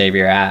shots to save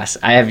your ass.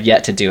 I have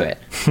yet to do it.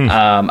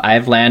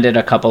 I've landed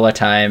a couple of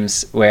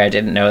times where I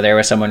didn't know there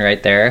was someone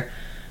right there.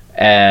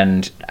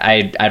 And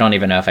I don't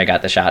even know if I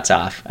got the shots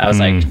off. I was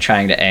like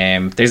trying to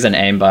aim. There's an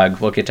aim bug.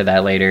 We'll get to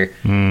that later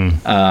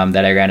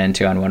that I ran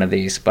into on one of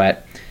these.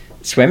 But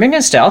swimming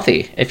is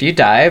stealthy. If you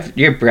dive,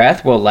 your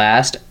breath will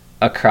last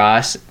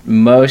across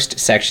most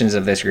sections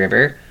of this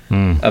river,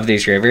 of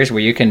these rivers,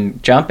 where you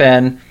can jump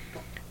in,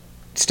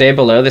 stay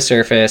below the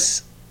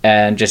surface,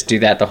 and just do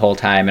that the whole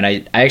time. And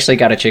I actually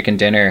got a chicken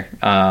dinner,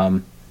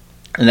 and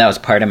that was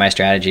part of my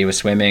strategy with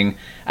swimming.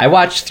 I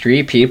watched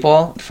 3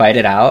 people fight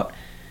it out,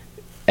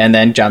 and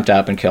then jumped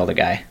up and killed a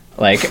guy.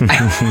 Like,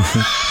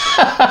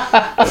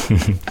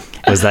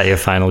 was that your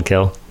final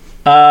kill?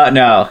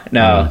 No.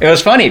 It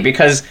was funny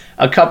because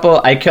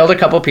I killed a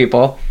couple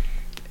people,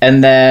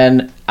 and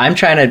then I'm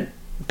trying to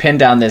pin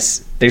down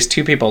there's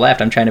 2 people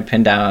left. I'm trying to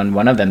pin down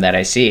one of them that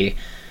I see,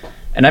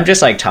 and I'm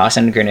just like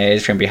tossing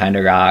grenades from behind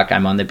a rock.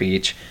 I'm on the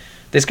beach.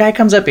 This guy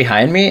comes up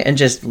behind me and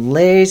just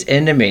lays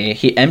into me.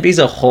 He empties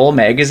a whole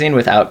magazine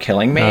without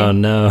killing me. Oh,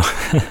 no.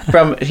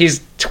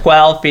 He's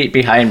 12 feet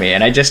behind me,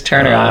 and I just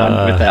turn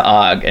around with the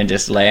AUG and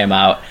just lay him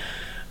out.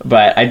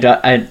 But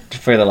I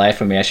for the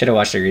life of me, I should have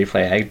watched the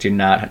replay. I do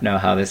not know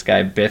how this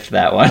guy biffed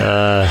that one.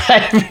 I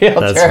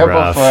feel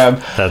terrible for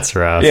him. That's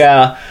rough.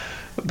 Yeah.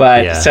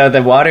 But so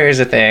the water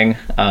is a thing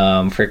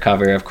for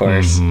cover, of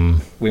course.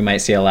 We might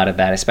see a lot of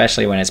that,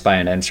 especially when it's by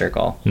an end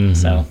circle.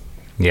 So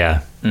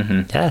yeah.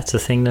 Yeah, it's a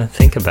thing to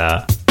think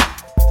about.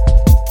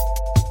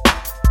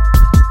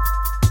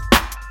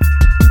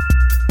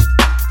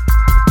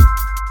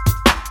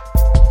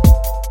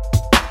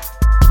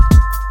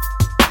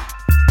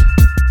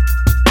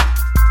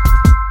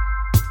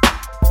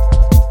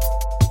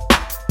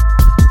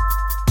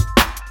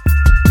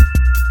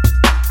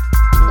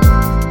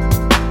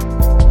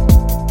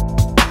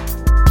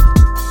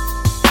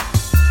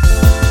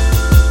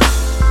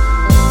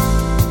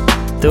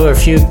 There were a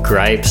few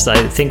gripes.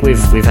 I think we've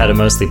had a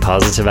mostly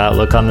positive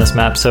outlook on this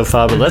map so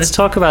far, but let's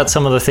talk about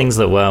some of the things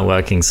that weren't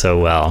working so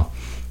well.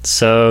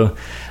 So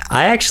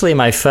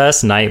my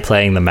first night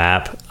playing the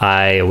map,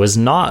 I was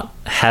not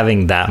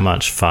having that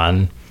much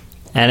fun.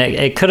 And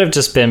it could have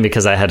just been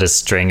because I had a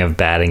string of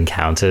bad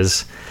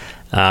encounters.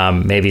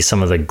 Maybe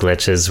some of the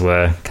glitches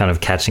were kind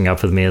of catching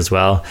up with me as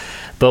well.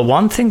 But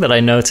one thing that I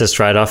noticed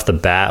right off the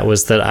bat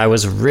was that I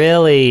was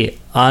really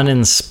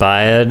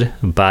uninspired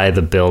by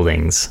the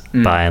buildings,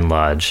 by and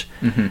large.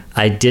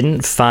 I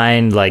didn't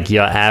find like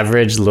your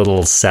average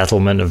little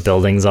settlement of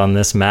buildings on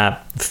this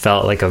map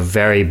felt like a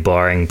very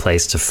boring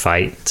place to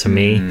fight to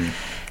me.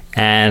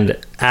 And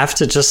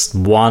after just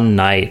one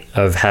night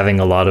of having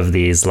a lot of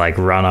these, like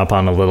run up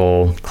on a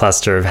little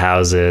cluster of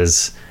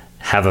houses,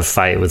 have a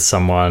fight with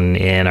someone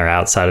in or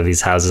outside of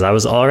these houses, I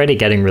was already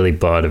getting really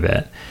bored of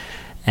it.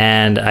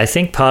 And I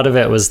think part of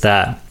it was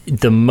that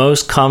the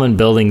most common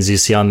buildings you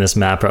see on this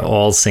map are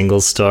all single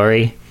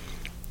story,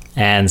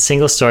 and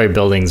single story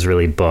buildings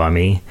really bore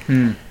me.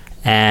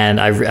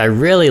 And I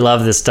really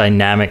love this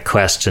dynamic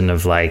question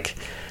of like,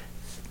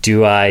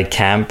 do I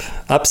camp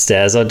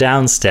upstairs or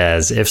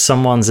downstairs? If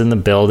someone's in the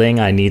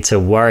building, I need to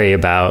worry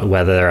about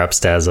whether they're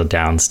upstairs or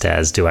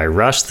downstairs. Do I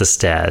rush the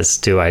stairs?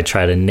 Do I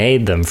try to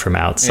nade them from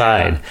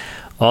outside?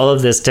 All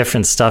of this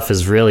different stuff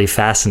is really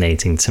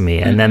fascinating to me.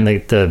 And then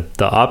the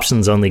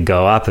options only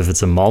go up if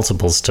it's a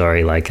multiple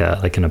story, like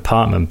an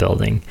apartment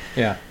building.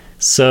 Yeah.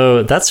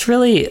 So that's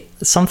really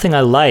something I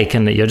like,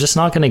 and you're just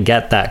not going to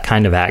get that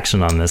kind of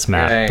action on this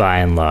map by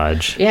and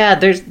large. Yeah,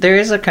 there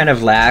is a kind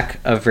of lack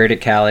of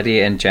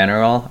verticality in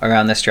general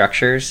around the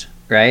structures,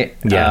 right?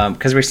 Yeah.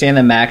 Because we're seeing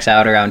them max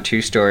out around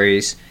 2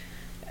 stories,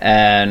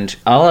 And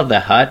all of the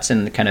huts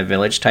and kind of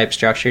village type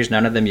structures,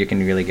 none of them you can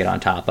really get on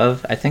top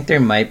of. I think there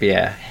might be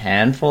a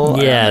handful on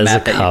the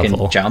map that you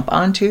can jump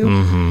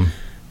onto.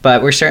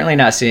 But we're certainly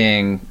not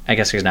seeing, I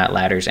guess there's not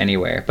ladders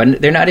anywhere.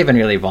 But they're not even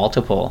really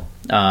vaultable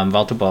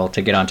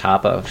to get on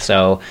top of.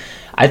 So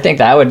I think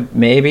that would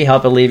maybe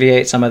help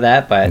alleviate some of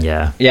that. But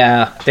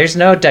yeah, there's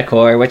no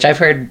decor, which I've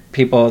heard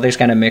there's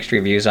kind of mixed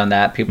reviews on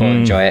that. People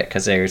enjoy it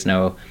because there's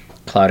no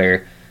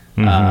clutter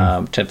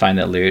to find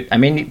the loot. I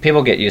mean,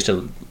 people get used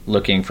to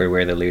looking for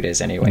where the loot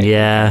is anyway.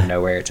 Yeah.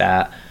 Know where it's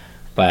at.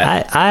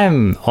 But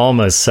I'm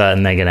almost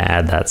certain they're going to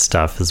add that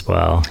stuff as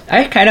well.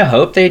 I kind of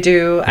hope they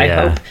do. I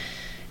hope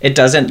it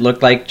doesn't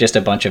look like just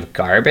a bunch of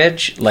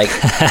garbage. Like,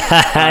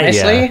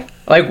 honestly,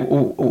 like,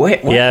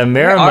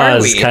 Miramar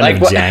is kind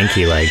of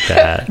janky like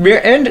that.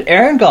 And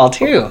Erangel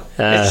too.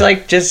 It's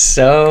like just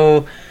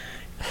so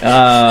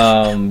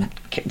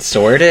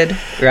sorted,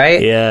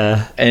 right?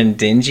 Yeah, and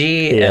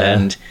dingy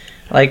and.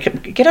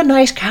 Like, get a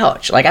nice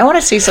couch. Like, I want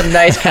to see some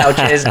nice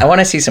couches. I want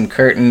to see some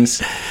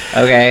curtains.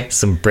 Okay.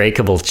 Some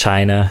breakable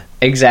china.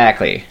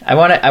 Exactly. I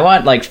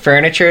want like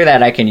furniture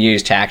that I can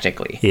use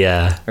tactically.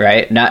 Yeah.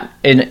 Right. Not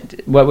in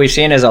what we've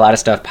seen is a lot of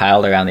stuff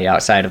piled around the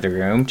outside of the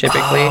room.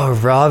 Typically. Oh,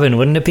 Robin,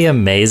 wouldn't it be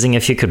amazing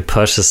if you could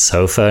push a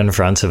sofa in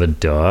front of a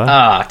door?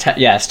 Oh,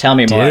 yes. Tell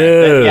me more.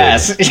 Dude.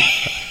 Yes.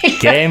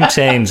 Game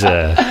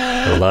changer.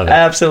 I love it.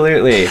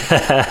 Absolutely.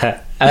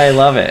 I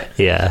love it.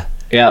 Yeah.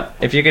 Yep,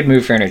 if you could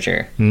move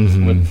furniture.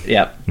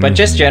 Yep. But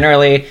just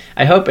generally,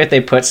 I hope if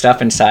they put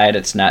stuff inside,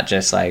 it's not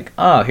just like,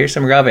 oh, here's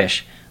some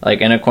rubbish,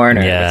 like in a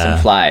corner with some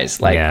flies.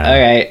 Like, all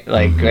right,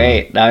 like,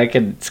 great. Now I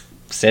can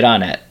sit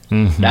on it.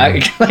 Now,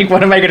 like,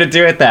 what am I going to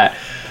do with that?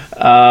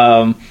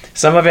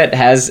 Some of it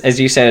has,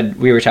 as you said,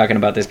 we were talking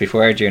about this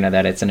before, Arjuna,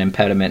 that it's an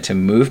impediment to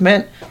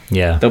movement.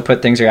 Yeah. They'll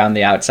put things around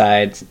the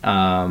outside.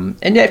 And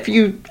I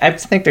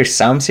think there's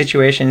some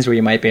situations where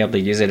you might be able to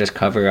use it as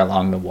cover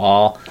along the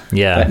wall.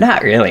 Yeah. But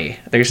not really.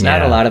 There's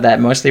not a lot of that.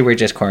 Mostly we're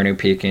just corner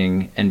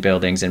peeking in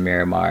buildings in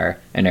Miramar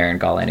and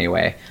Erangel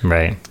anyway.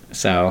 Right.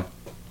 So,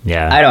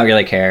 yeah. I don't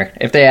really care.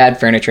 If they add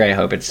furniture, I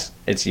hope it's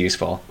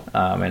useful in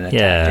a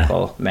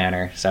tactical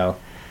manner. So.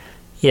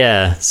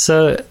 Yeah.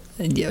 So.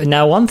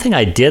 Now, one thing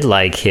I did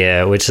like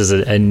here, which is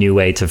a new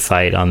way to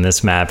fight on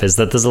this map, is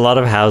that there's a lot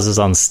of houses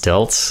on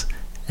stilts,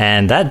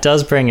 and that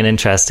does bring an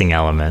interesting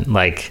element.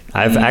 Like,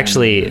 I've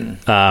actually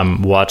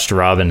watched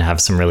Robin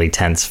have some really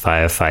tense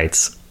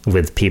firefights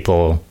with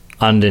people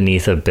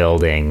underneath a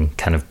building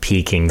kind of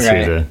peeking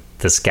through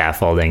the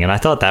scaffolding, and I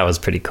thought that was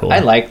pretty cool. I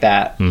like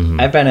that.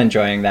 I've been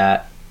enjoying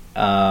that.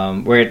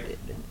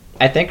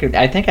 I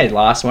think I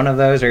lost one of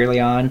those early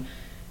on,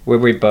 where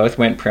we both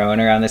went prone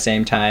around the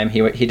same time.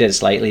 He did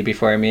slightly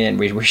before me, and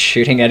we were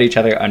shooting at each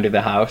other under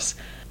the house.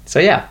 So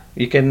yeah,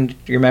 you can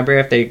remember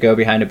if they go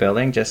behind a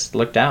building, just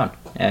look down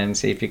and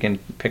see if you can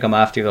pick them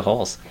off through the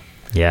holes.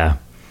 Yeah.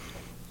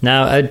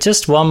 Now,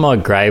 just one more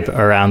gripe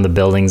around the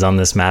buildings on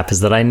this map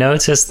is that I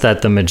noticed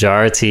that the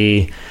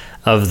majority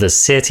of the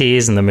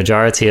cities and the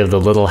majority of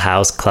the little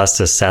house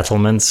cluster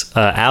settlements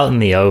are out in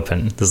the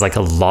open. There's like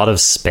a lot of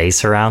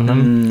space around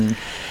them.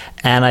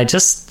 And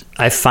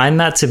I find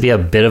that to be a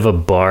bit of a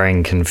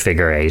boring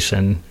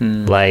configuration.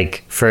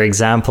 Like, for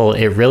example,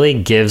 it really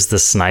gives the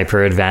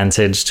sniper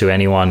advantage to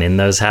anyone in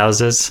those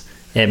houses.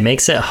 It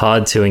makes it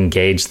hard to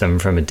engage them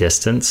from a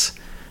distance.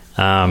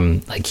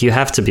 Like, you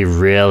have to be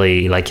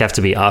you have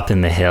to be up in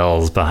the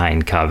hills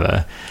behind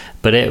cover.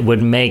 But it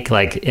would make,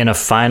 like, in a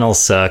final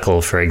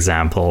circle, for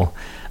example,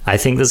 I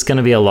think there's going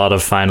to be a lot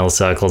of final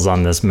circles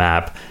on this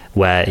map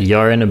where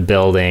you're in a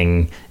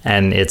building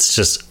and it's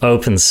just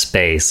open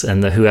space,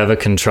 and whoever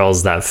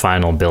controls that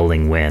final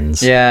building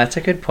wins. Yeah, it's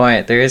a good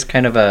point. There is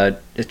kind of a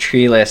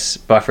treeless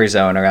buffer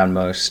zone around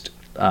most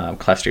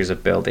clusters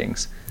of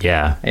buildings.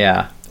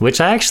 Yeah. Which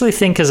I actually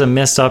think is a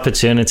missed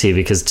opportunity,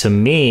 because to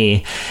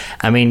me,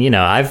 I mean, you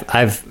know,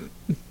 I've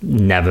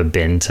never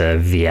been to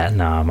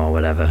Vietnam or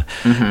whatever,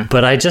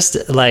 but I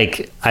just,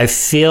 like, I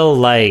feel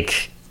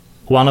like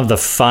one of the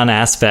fun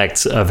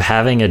aspects of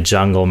having a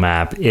jungle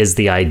map is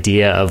the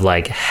idea of,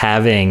 like,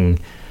 having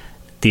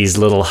these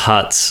little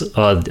huts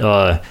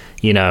or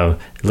you know,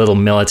 little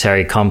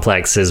military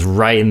complexes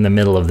right in the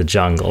middle of the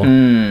jungle.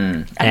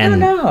 I don't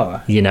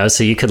know. You know,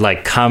 so you could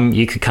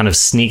kind of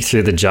sneak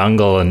through the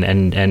jungle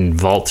and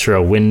vault through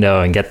a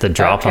window and get the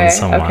drop on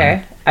someone.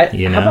 Okay. How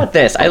about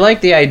this? I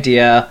like the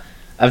idea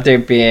of there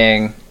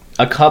being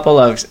a couple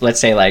of, let's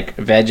say, like,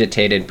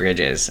 vegetated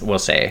bridges, we'll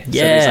say.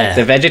 Yeah. So there's, like,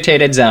 the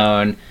vegetated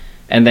zone,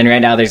 and then right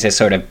now there's this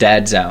sort of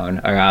dead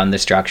zone around the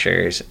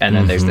structures, and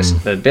then there's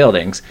the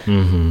buildings.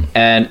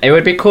 And it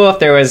would be cool if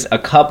there was a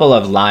couple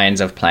of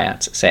lines of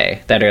plants,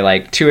 say, that are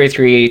like 2 or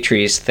 3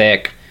 trees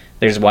thick.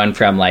 There's one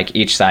from, like,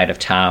 each side of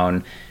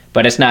town,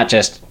 but it's not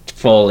just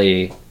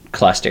fully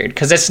clustered,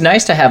 because it's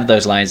nice to have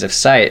those lines of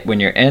sight when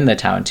you're in the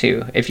town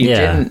too. If you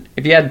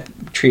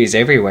had trees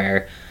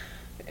everywhere,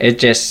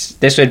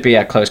 this would be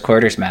a close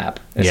quarters map,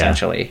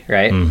 essentially,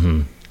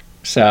 right?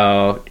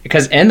 So,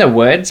 because in the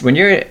woods, when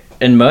you're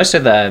in most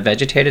of the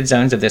vegetated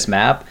zones of this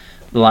map,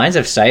 the lines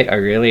of sight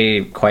are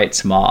really quite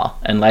small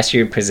unless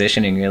you're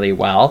positioning really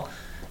well.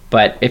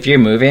 But if you're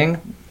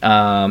moving,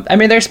 I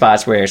mean, there's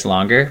spots where it's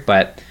longer,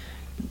 but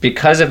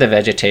because of the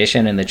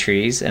vegetation and the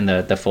trees and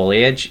the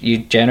foliage,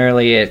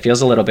 it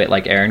feels a little bit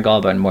like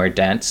Erangel, but more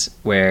dense,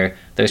 where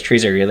those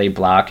trees are really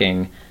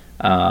blocking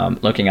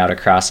looking out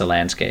across the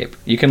landscape.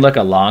 You can look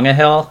along a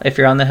hill if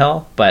you're on the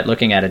hill, but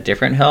looking at a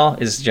different hill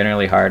is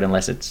generally hard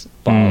unless it's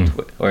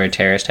bald or a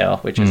terraced hill,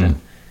 which isn't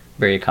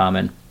very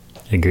common.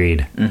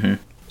 Agreed.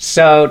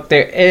 So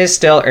there is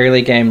still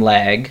early game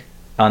lag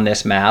on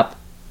this map.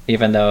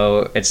 Even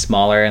though it's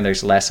smaller and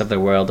there's less of the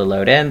world to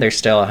load in, there's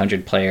still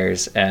 100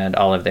 players and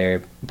all of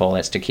their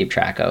bullets to keep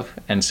track of.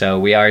 And so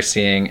we are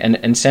seeing,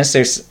 and since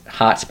there's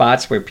hot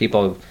spots where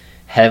people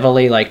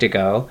heavily like to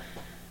go,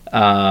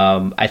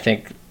 I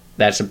think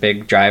that's a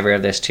big driver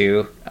of this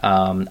too.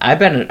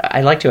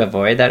 I like to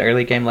avoid that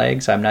early game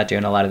lag, so I'm not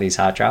doing a lot of these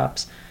hot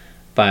drops,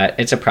 but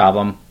it's a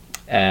problem.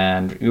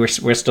 And we're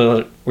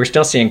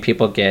still seeing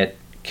people get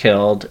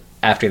killed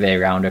after they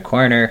round a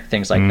corner,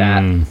 things like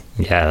that.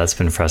 Yeah, that's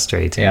been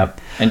frustrating.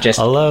 Yep. And just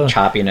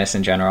choppiness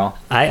in general.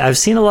 I've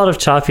seen a lot of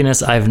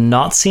choppiness. I've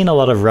not seen a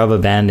lot of rubber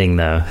banding,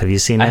 though. Have you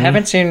seen any? I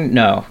haven't seen,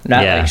 not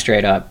like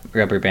straight up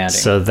rubber banding.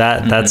 So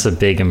that's a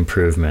big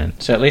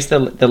improvement. So at least the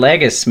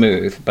leg is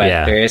smooth, but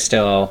there is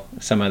still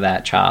some of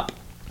that chop.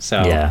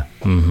 So yeah.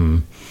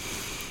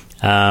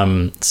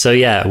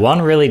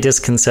 One really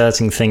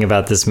disconcerting thing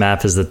about this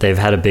map is that they've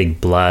had a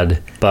big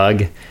blood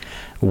bug,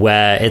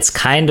 where it's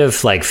kind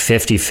of like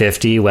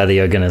 50-50 whether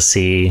you're going to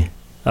see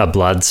a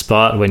blood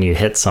spot when you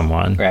hit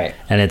someone. Right.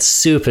 And it's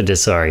super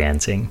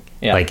disorienting.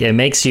 Yeah. Like, it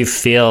makes you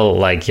feel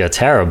like you're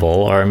terrible,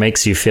 or it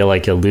makes you feel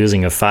like you're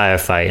losing a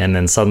firefight, and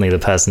then suddenly the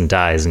person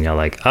dies, and you're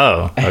like,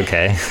 oh,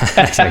 okay.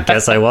 I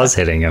guess I was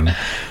hitting him.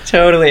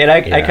 Totally. And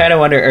I kind of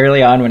wonder,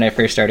 early on when I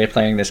first started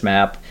playing this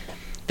map,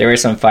 there were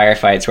some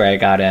firefights where I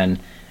got in,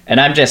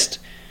 and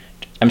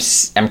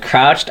I'm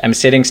crouched, I'm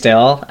sitting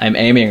still, I'm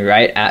aiming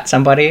right at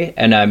somebody,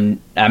 and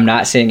I'm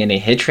not seeing any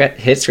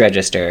hits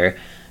register,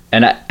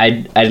 and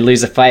I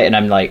lose a fight, and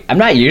I'm like, I'm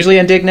not usually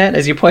indignant,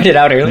 as you pointed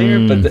out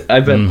earlier, but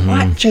I've been,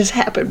 what just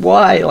happened?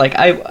 Why? Like,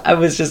 I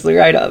was just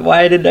right on,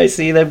 why didn't I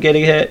see them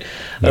getting hit?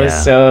 I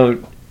was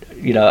so,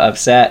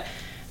 upset.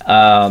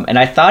 And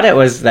I thought it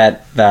was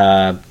that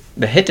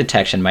the hit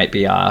detection might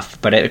be off,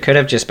 but it could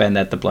have just been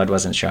that the blood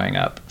wasn't showing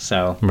up.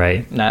 So,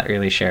 not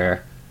really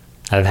sure.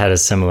 I've had a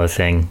similar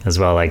thing as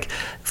well, like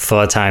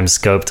 4 times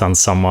scoped on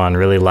someone,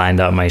 really lined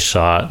up my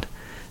shot,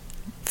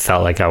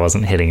 felt like I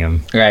wasn't hitting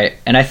him. Right.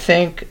 And I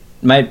think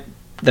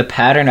the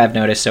pattern I've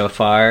noticed so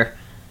far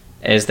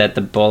is that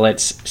the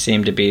bullets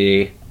seem to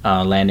be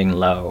landing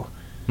low.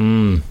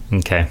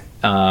 Okay.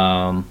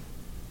 And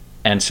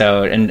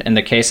so in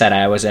the case that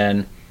I was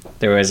in,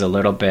 there was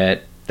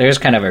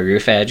kind of a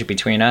roof edge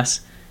between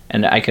us,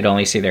 and I could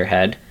only see their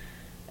head,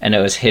 and it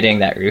was hitting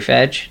that roof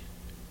edge.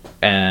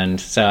 And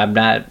so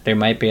there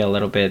might be a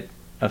little bit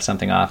of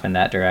something off in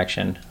that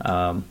direction.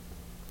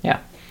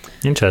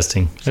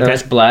 Interesting. So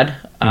there's blood.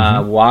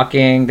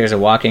 Walking, there's a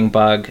walking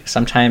bug.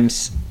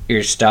 Sometimes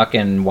you're stuck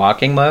in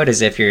walking mode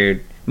as if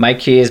my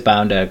key is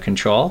bound to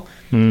control.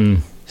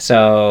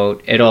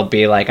 So it'll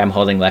be like I'm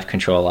holding left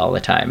control all the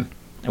time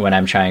when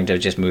I'm trying to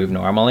just move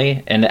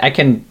normally. And I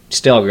can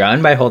still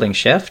run by holding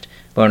shift,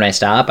 but when I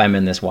stop, I'm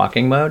in this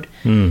walking mode.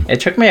 It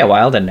took me a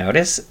while to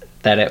notice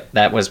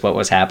that was what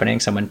was happening.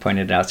 Someone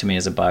pointed it out to me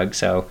as a bug.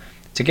 So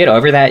to get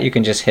over that, you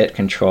can just hit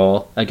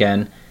control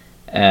again,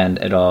 and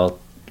it'll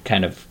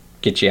kind of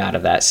get you out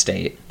of that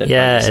state.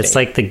 It's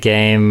like the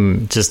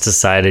game just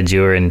decided you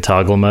were in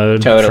toggle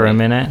mode for a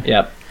minute.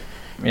 Yep.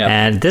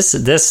 And this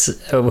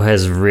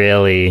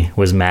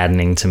was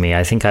maddening to me.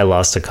 I think I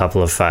lost a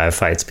couple of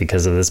firefights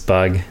because of this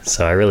bug.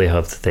 So I really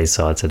hope that they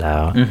sort it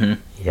out.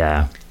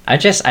 Yeah.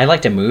 I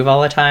like to move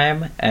all the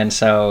time, and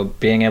so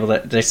being able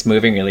to just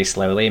moving really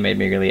slowly made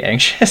me really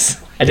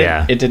anxious.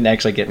 It didn't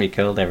actually get me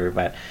killed ever,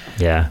 but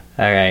yeah.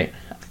 All right,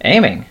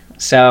 aiming.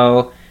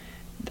 So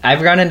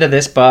I've run into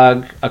this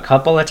bug a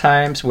couple of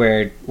times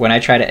where when I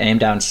try to aim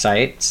down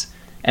sights,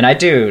 and I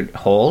do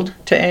hold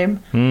to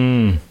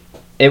aim.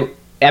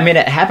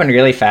 It happened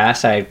really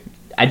fast. I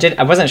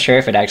wasn't sure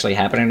if it actually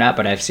happened or not,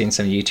 but I've seen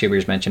some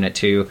YouTubers mention it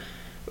too,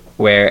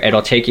 where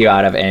it'll take you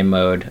out of aim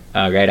mode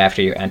right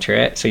after you enter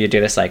it. So you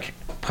do this like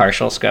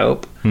partial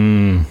scope,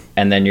 and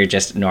then you're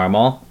just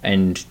normal,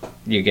 and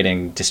you're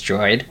getting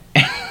destroyed.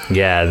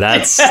 Yeah,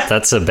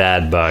 that's a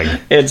bad bug.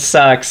 It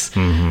sucks.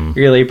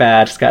 Really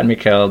bad. It's gotten me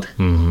killed.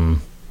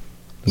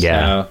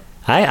 Yeah. So,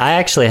 I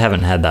actually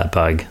haven't had that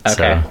bug.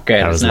 Okay, so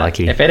good. I was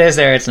lucky. If it is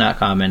there, it's not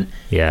common.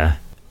 Yeah.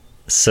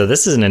 So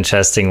this is an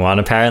interesting one.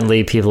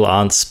 Apparently people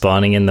aren't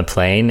spawning in the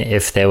plane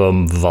if they were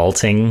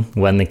vaulting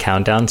when the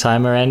countdown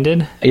timer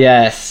ended.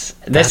 Yes.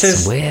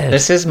 That's weird.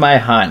 This is my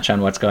hunch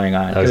on what's going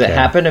on. Because it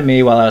happened to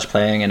me while I was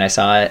playing, and I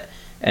saw it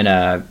in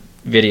a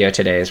video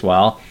today as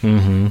well,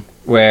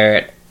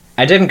 where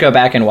I didn't go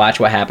back and watch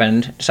what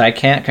happened, so I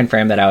can't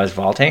confirm that I was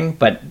vaulting.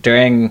 But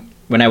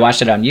when I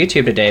watched it on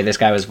YouTube today, this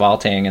guy was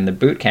vaulting in the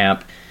boot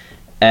camp,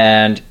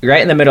 and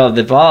right in the middle of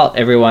the vault,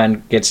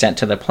 everyone gets sent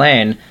to the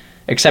plane.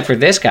 Except for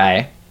this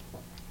guy,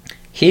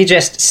 he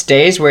just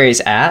stays where he's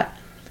at,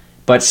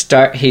 but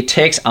he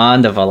takes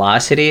on the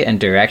velocity and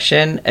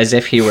direction as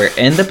if he were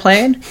in the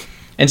plane.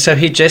 And so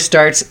he just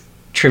starts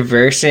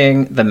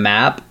traversing the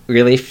map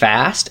really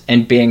fast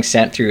and being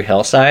sent through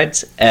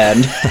hillsides,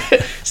 and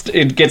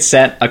it gets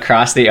sent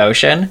across the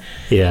ocean.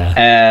 Yeah.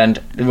 And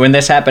when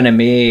this happened to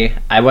me,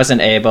 I wasn't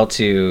able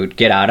to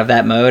get out of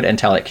that mode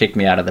until it kicked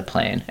me out of the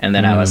plane. And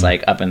then I was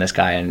like up in the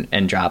sky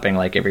and dropping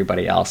like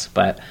everybody else.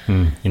 But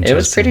it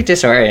was pretty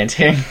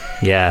disorienting.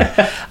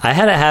 Yeah. I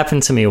had it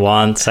happen to me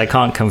once. I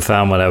can't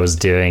confirm what I was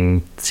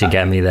doing to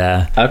get me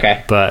there.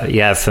 Okay. But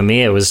yeah, for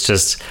me, it was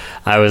just,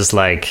 I was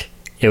like,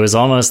 it was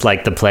almost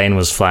like the plane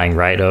was flying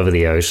right over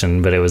the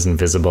ocean, but it was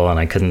invisible and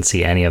I couldn't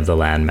see any of the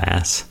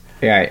landmass.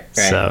 Right.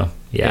 So,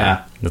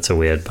 yeah, that's a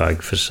weird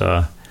bug for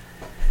sure.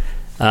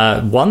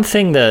 One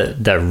thing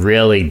that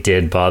really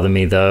did bother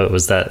me, though,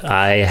 was that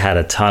I had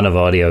a ton of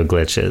audio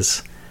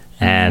glitches.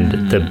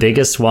 And the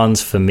biggest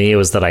ones for me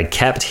was that I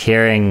kept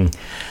hearing,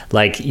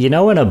 like, you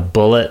know, when a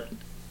bullet,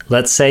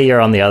 let's say you're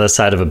on the other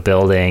side of a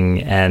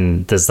building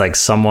and there's like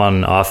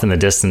someone off in the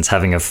distance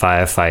having a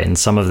firefight and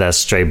some of their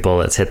stray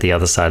bullets hit the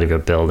other side of your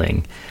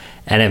building.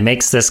 And it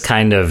makes this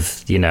kind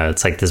of, you know,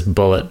 it's like this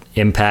bullet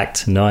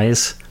impact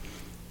noise.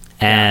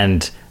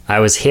 And I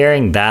was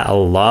hearing that a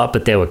lot,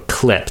 but they were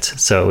clipped.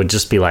 So it would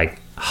just be like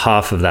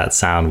half of that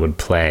sound would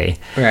play.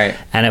 Right.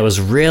 And it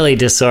was really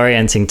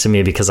disorienting to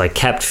me because I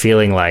kept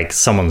feeling like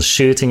someone's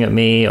shooting at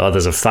me or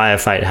there's a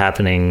firefight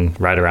happening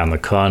right around the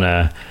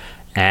corner.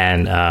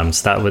 And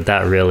so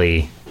that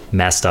really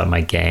messed up my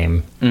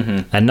game.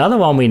 Another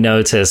one we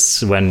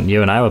noticed when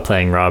you and I were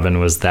playing, Robin,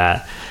 was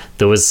that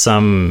there was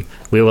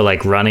we were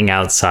like running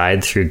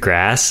outside through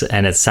grass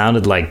and it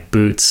sounded like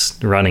boots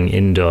running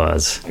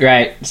indoors.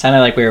 Right. It sounded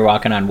like we were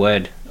walking on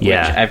wood.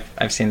 Yeah. Which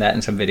I've seen that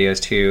in some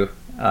videos too.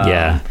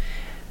 Yeah.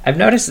 I've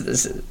noticed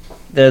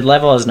the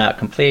level is not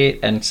complete,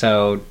 and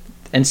so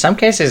in some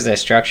cases the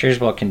structures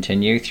will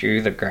continue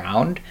through the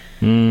ground.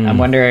 I'm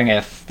wondering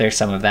if there's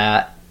some of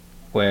that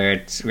where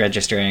it's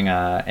registering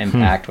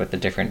impact with the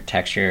different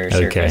texture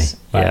surface.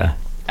 Okay. Yeah.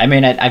 I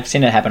mean, I've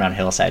seen it happen on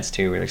hillsides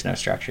too, where there's no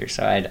structure.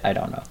 So I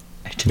don't know.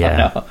 I don't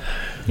know.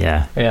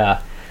 Yeah.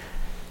 Yeah.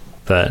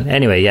 But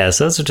anyway, yeah.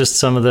 So those are just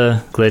some of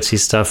the glitchy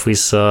stuff we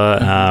saw.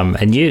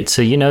 And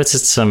you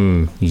noticed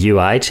some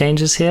UI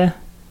changes here.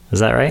 Is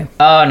that right?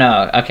 Oh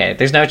no. Okay.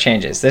 There's no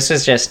changes. This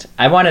is just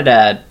I wanted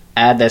to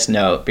add this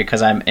note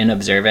because I'm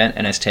inobservant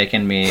and it's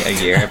taken me a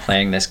year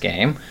playing this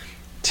game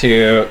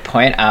to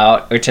point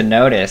out or to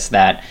notice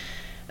that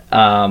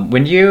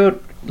when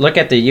you look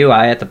at the UI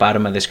at the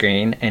bottom of the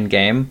screen in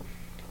game,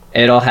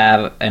 it'll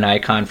have an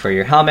icon for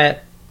your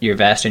helmet, your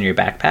vest, and your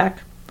backpack.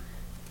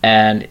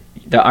 And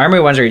the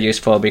armor ones are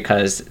useful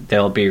because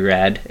they'll be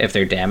red if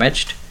they're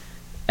damaged.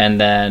 And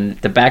then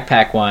the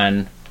backpack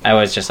one, I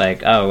was just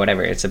like, oh,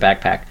 whatever, it's a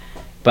backpack.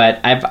 But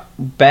I've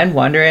been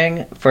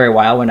wondering for a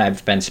while when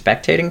I've been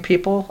spectating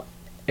people,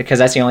 because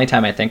that's the only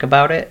time I think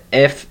about it,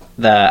 if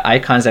the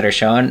icons that are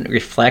shown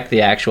reflect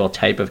the actual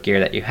type of gear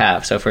that you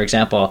have. So for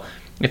example,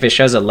 if it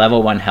shows a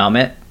level 1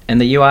 helmet in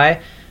the UI,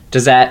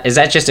 is that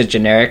just a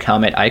generic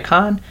helmet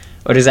icon,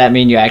 or does that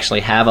mean you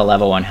actually have a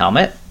level 1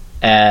 helmet?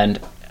 And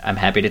I'm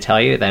happy to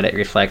tell you that it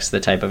reflects the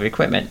type of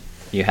equipment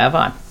you have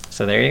on.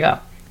 So there you go.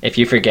 If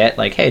you forget,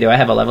 like, hey, do I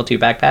have a level 2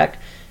 backpack?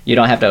 You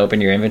don't have to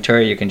open your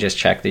inventory. You can just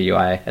check the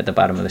UI at the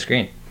bottom of the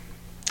screen.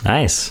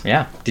 Nice.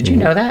 Yeah. Did you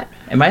know that?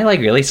 Am I like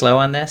really slow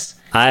on this?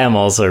 I am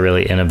also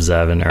really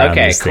inobservant around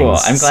these things. Okay, cool.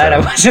 I'm glad I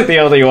wasn't the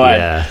only one.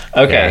 Yeah.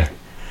 Okay. Yeah.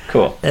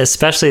 Cool.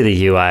 Especially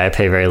the UI. I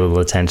pay very little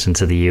attention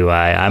to the UI.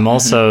 I'm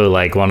also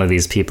like one of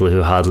these people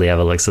who hardly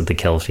ever looks at the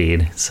kill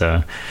feed.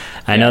 So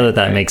I know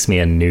that makes me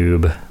a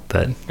noob,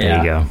 but there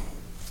you go.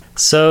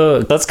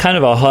 So that's kind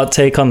of a hot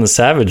take on the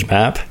Savage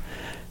map.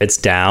 It's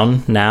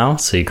down now,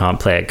 so you can't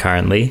play it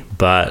currently,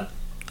 but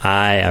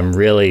I am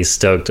really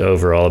stoked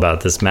overall about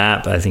this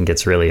map. I think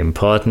it's really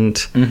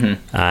important.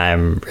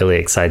 I'm really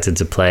excited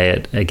to play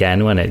it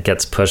again when it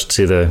gets pushed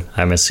to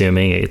I'm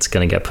assuming it's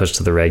going to get pushed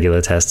to the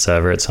regular test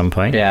server at some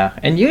point. Yeah,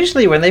 and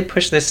usually when they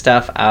push this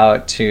stuff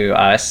out to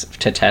us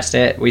to test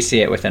it, we see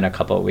it within a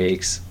couple of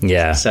weeks.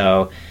 Yeah.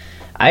 So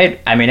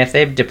I mean, if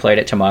they've deployed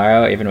it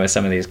tomorrow, even with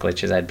some of these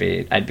glitches,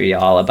 I'd be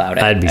all about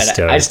it. I'd be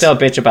stoked. I'd still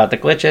bitch about the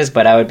glitches,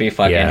 but I would be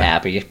fucking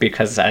happy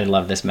because I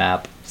love this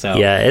map. So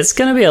yeah, it's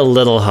going to be a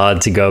little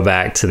hard to go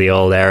back to the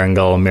old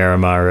Erangel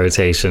Miramar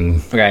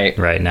rotation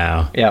right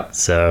now. Yep.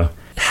 So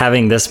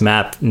having this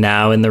map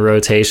now in the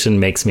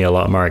rotation makes me a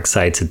lot more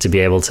excited to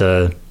be able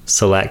to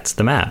select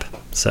the map.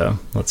 So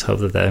let's hope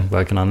that they're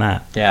working on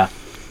that. Yeah.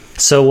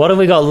 So what have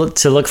we got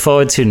to look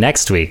forward to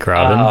next week,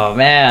 Robin? Oh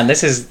man,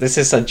 this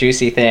is a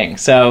juicy thing.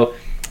 So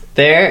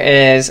there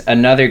is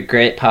another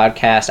great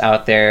podcast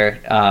out there.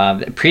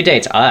 It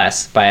predates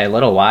us by a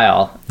little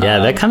while. Yeah,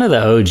 they're kind of the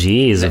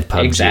OGs of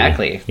PUBG.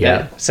 Exactly.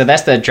 Yeah. So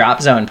that's the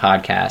Drop Zone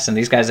podcast, and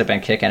these guys have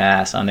been kicking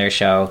ass on their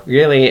show.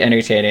 Really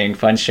entertaining,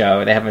 fun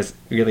show. They have a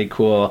really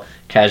cool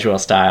casual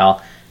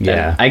style.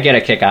 Yeah. I get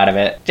a kick out of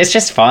it. It's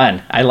just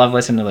fun. I love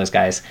listening to those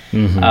guys.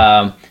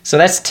 So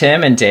that's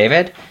Tim and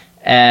David.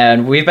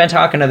 And we've been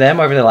talking to them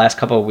over the last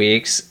couple of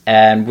weeks,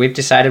 and we've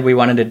decided we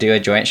wanted to do a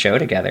joint show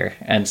together.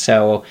 And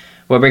so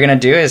what we're going to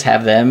do is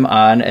have them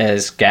on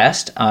as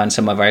guest on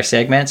some of our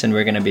segments, and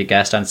we're going to be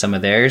guest on some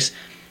of theirs.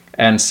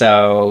 And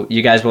so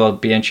you guys will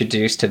be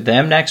introduced to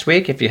them next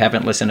week. If you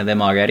haven't listened to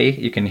them already,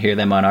 you can hear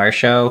them on our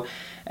show.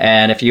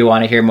 And if you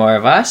want to hear more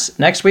of us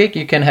next week,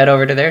 you can head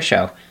over to their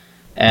show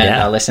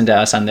and listen to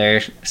us on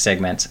their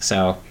segments.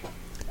 So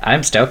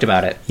I'm stoked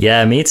about it.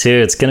 Yeah, me too.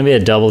 It's going to be a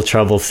double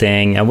trouble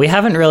thing. And we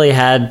haven't really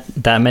had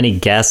that many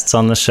guests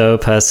on the show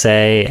per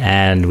se,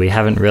 and we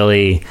haven't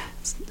really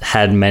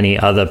had many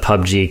other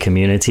PUBG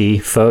community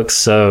folks.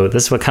 So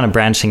we're kind of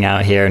branching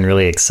out here and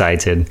really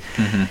excited.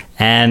 Mm-hmm.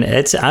 And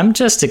I'm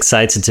just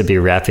excited to be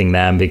repping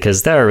them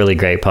because they're a really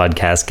great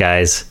podcast,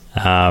 guys.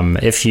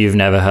 If you've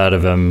never heard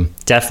of them,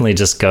 definitely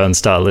just go and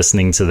start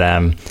listening to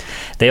them.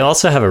 They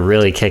also have a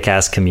really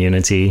kick-ass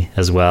community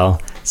as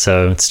well.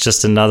 So it's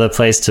just another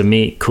place to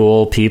meet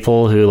cool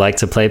people who like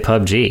to play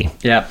PUBG.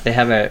 Yeah, they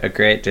have a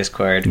great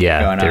Discord going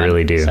on. Yeah, they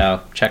really do.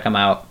 So check them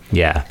out.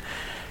 Yeah.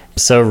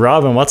 So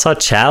Robin, what's our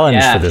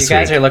challenge for this week? If you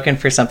guys are looking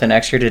for something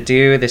extra to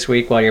do this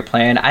week while you're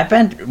playing, I've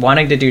been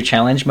wanting to do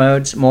challenge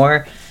modes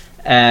more.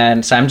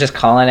 And so I'm just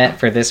calling it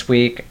for this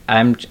week.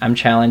 I'm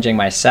challenging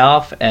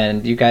myself,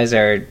 and you guys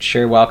are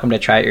sure welcome to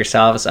try it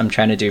yourselves. I'm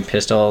trying to do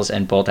pistols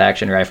and bolt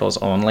action rifles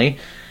only.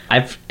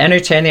 I've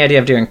entertained the idea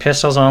of doing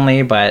pistols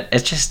only, but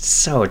it's just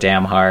so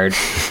damn hard.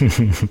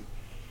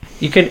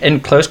 You could, in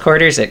close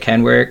quarters, it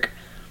can work,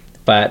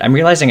 but I'm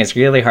realizing it's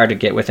really hard to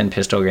get within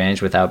pistol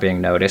range without being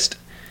noticed.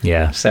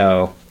 Yeah.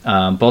 So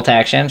bolt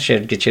action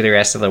should get you the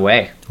rest of the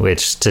way.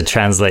 Which, to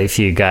translate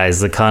for you guys,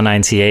 the Kar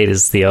 98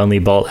 is the only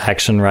bolt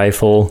action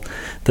rifle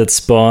that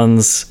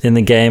spawns in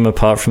the game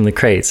apart from the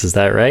crates. Is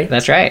that right?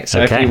 That's right.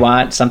 So if you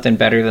want something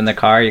better than the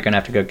Kar, you're going to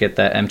have to go get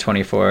the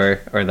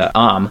M24 or the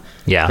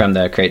from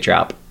the crate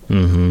drop.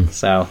 Mm-hmm.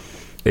 So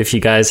if you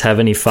guys have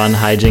any fun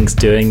hijinks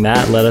doing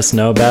that, let us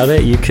know about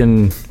it. You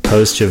can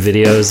post your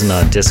videos in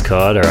our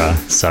Discord or our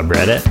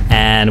subreddit.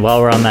 And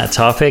while we're on that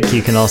topic,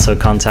 you can also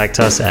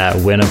contact us at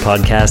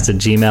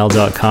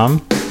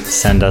winnerpodcast@gmail.com.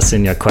 Send us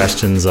in your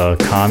questions or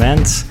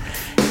comments.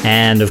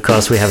 And of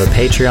course, we have a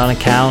Patreon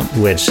account,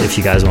 which if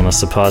you guys want to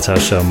support our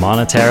show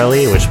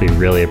monetarily, which we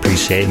really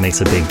appreciate,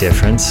 makes a big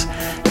difference,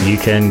 you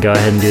can go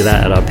ahead and do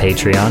that at our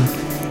Patreon.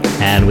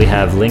 And we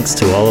have links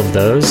to all of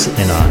those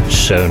in our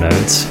show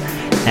notes.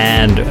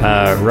 And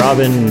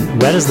Robin,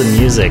 where does the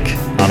music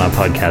on our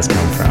podcast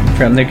come from?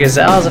 From the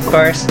Gazelles, of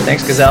course.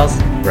 Thanks, Gazelles.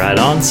 Right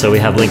on. So we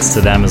have links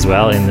to them as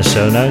well in the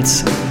show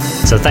notes.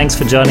 So thanks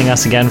for joining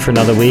us again for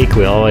another week.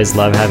 We always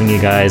love having you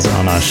guys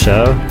on our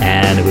show,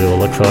 and we will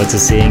look forward to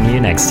seeing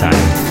you next time.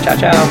 Ciao,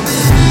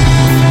 ciao.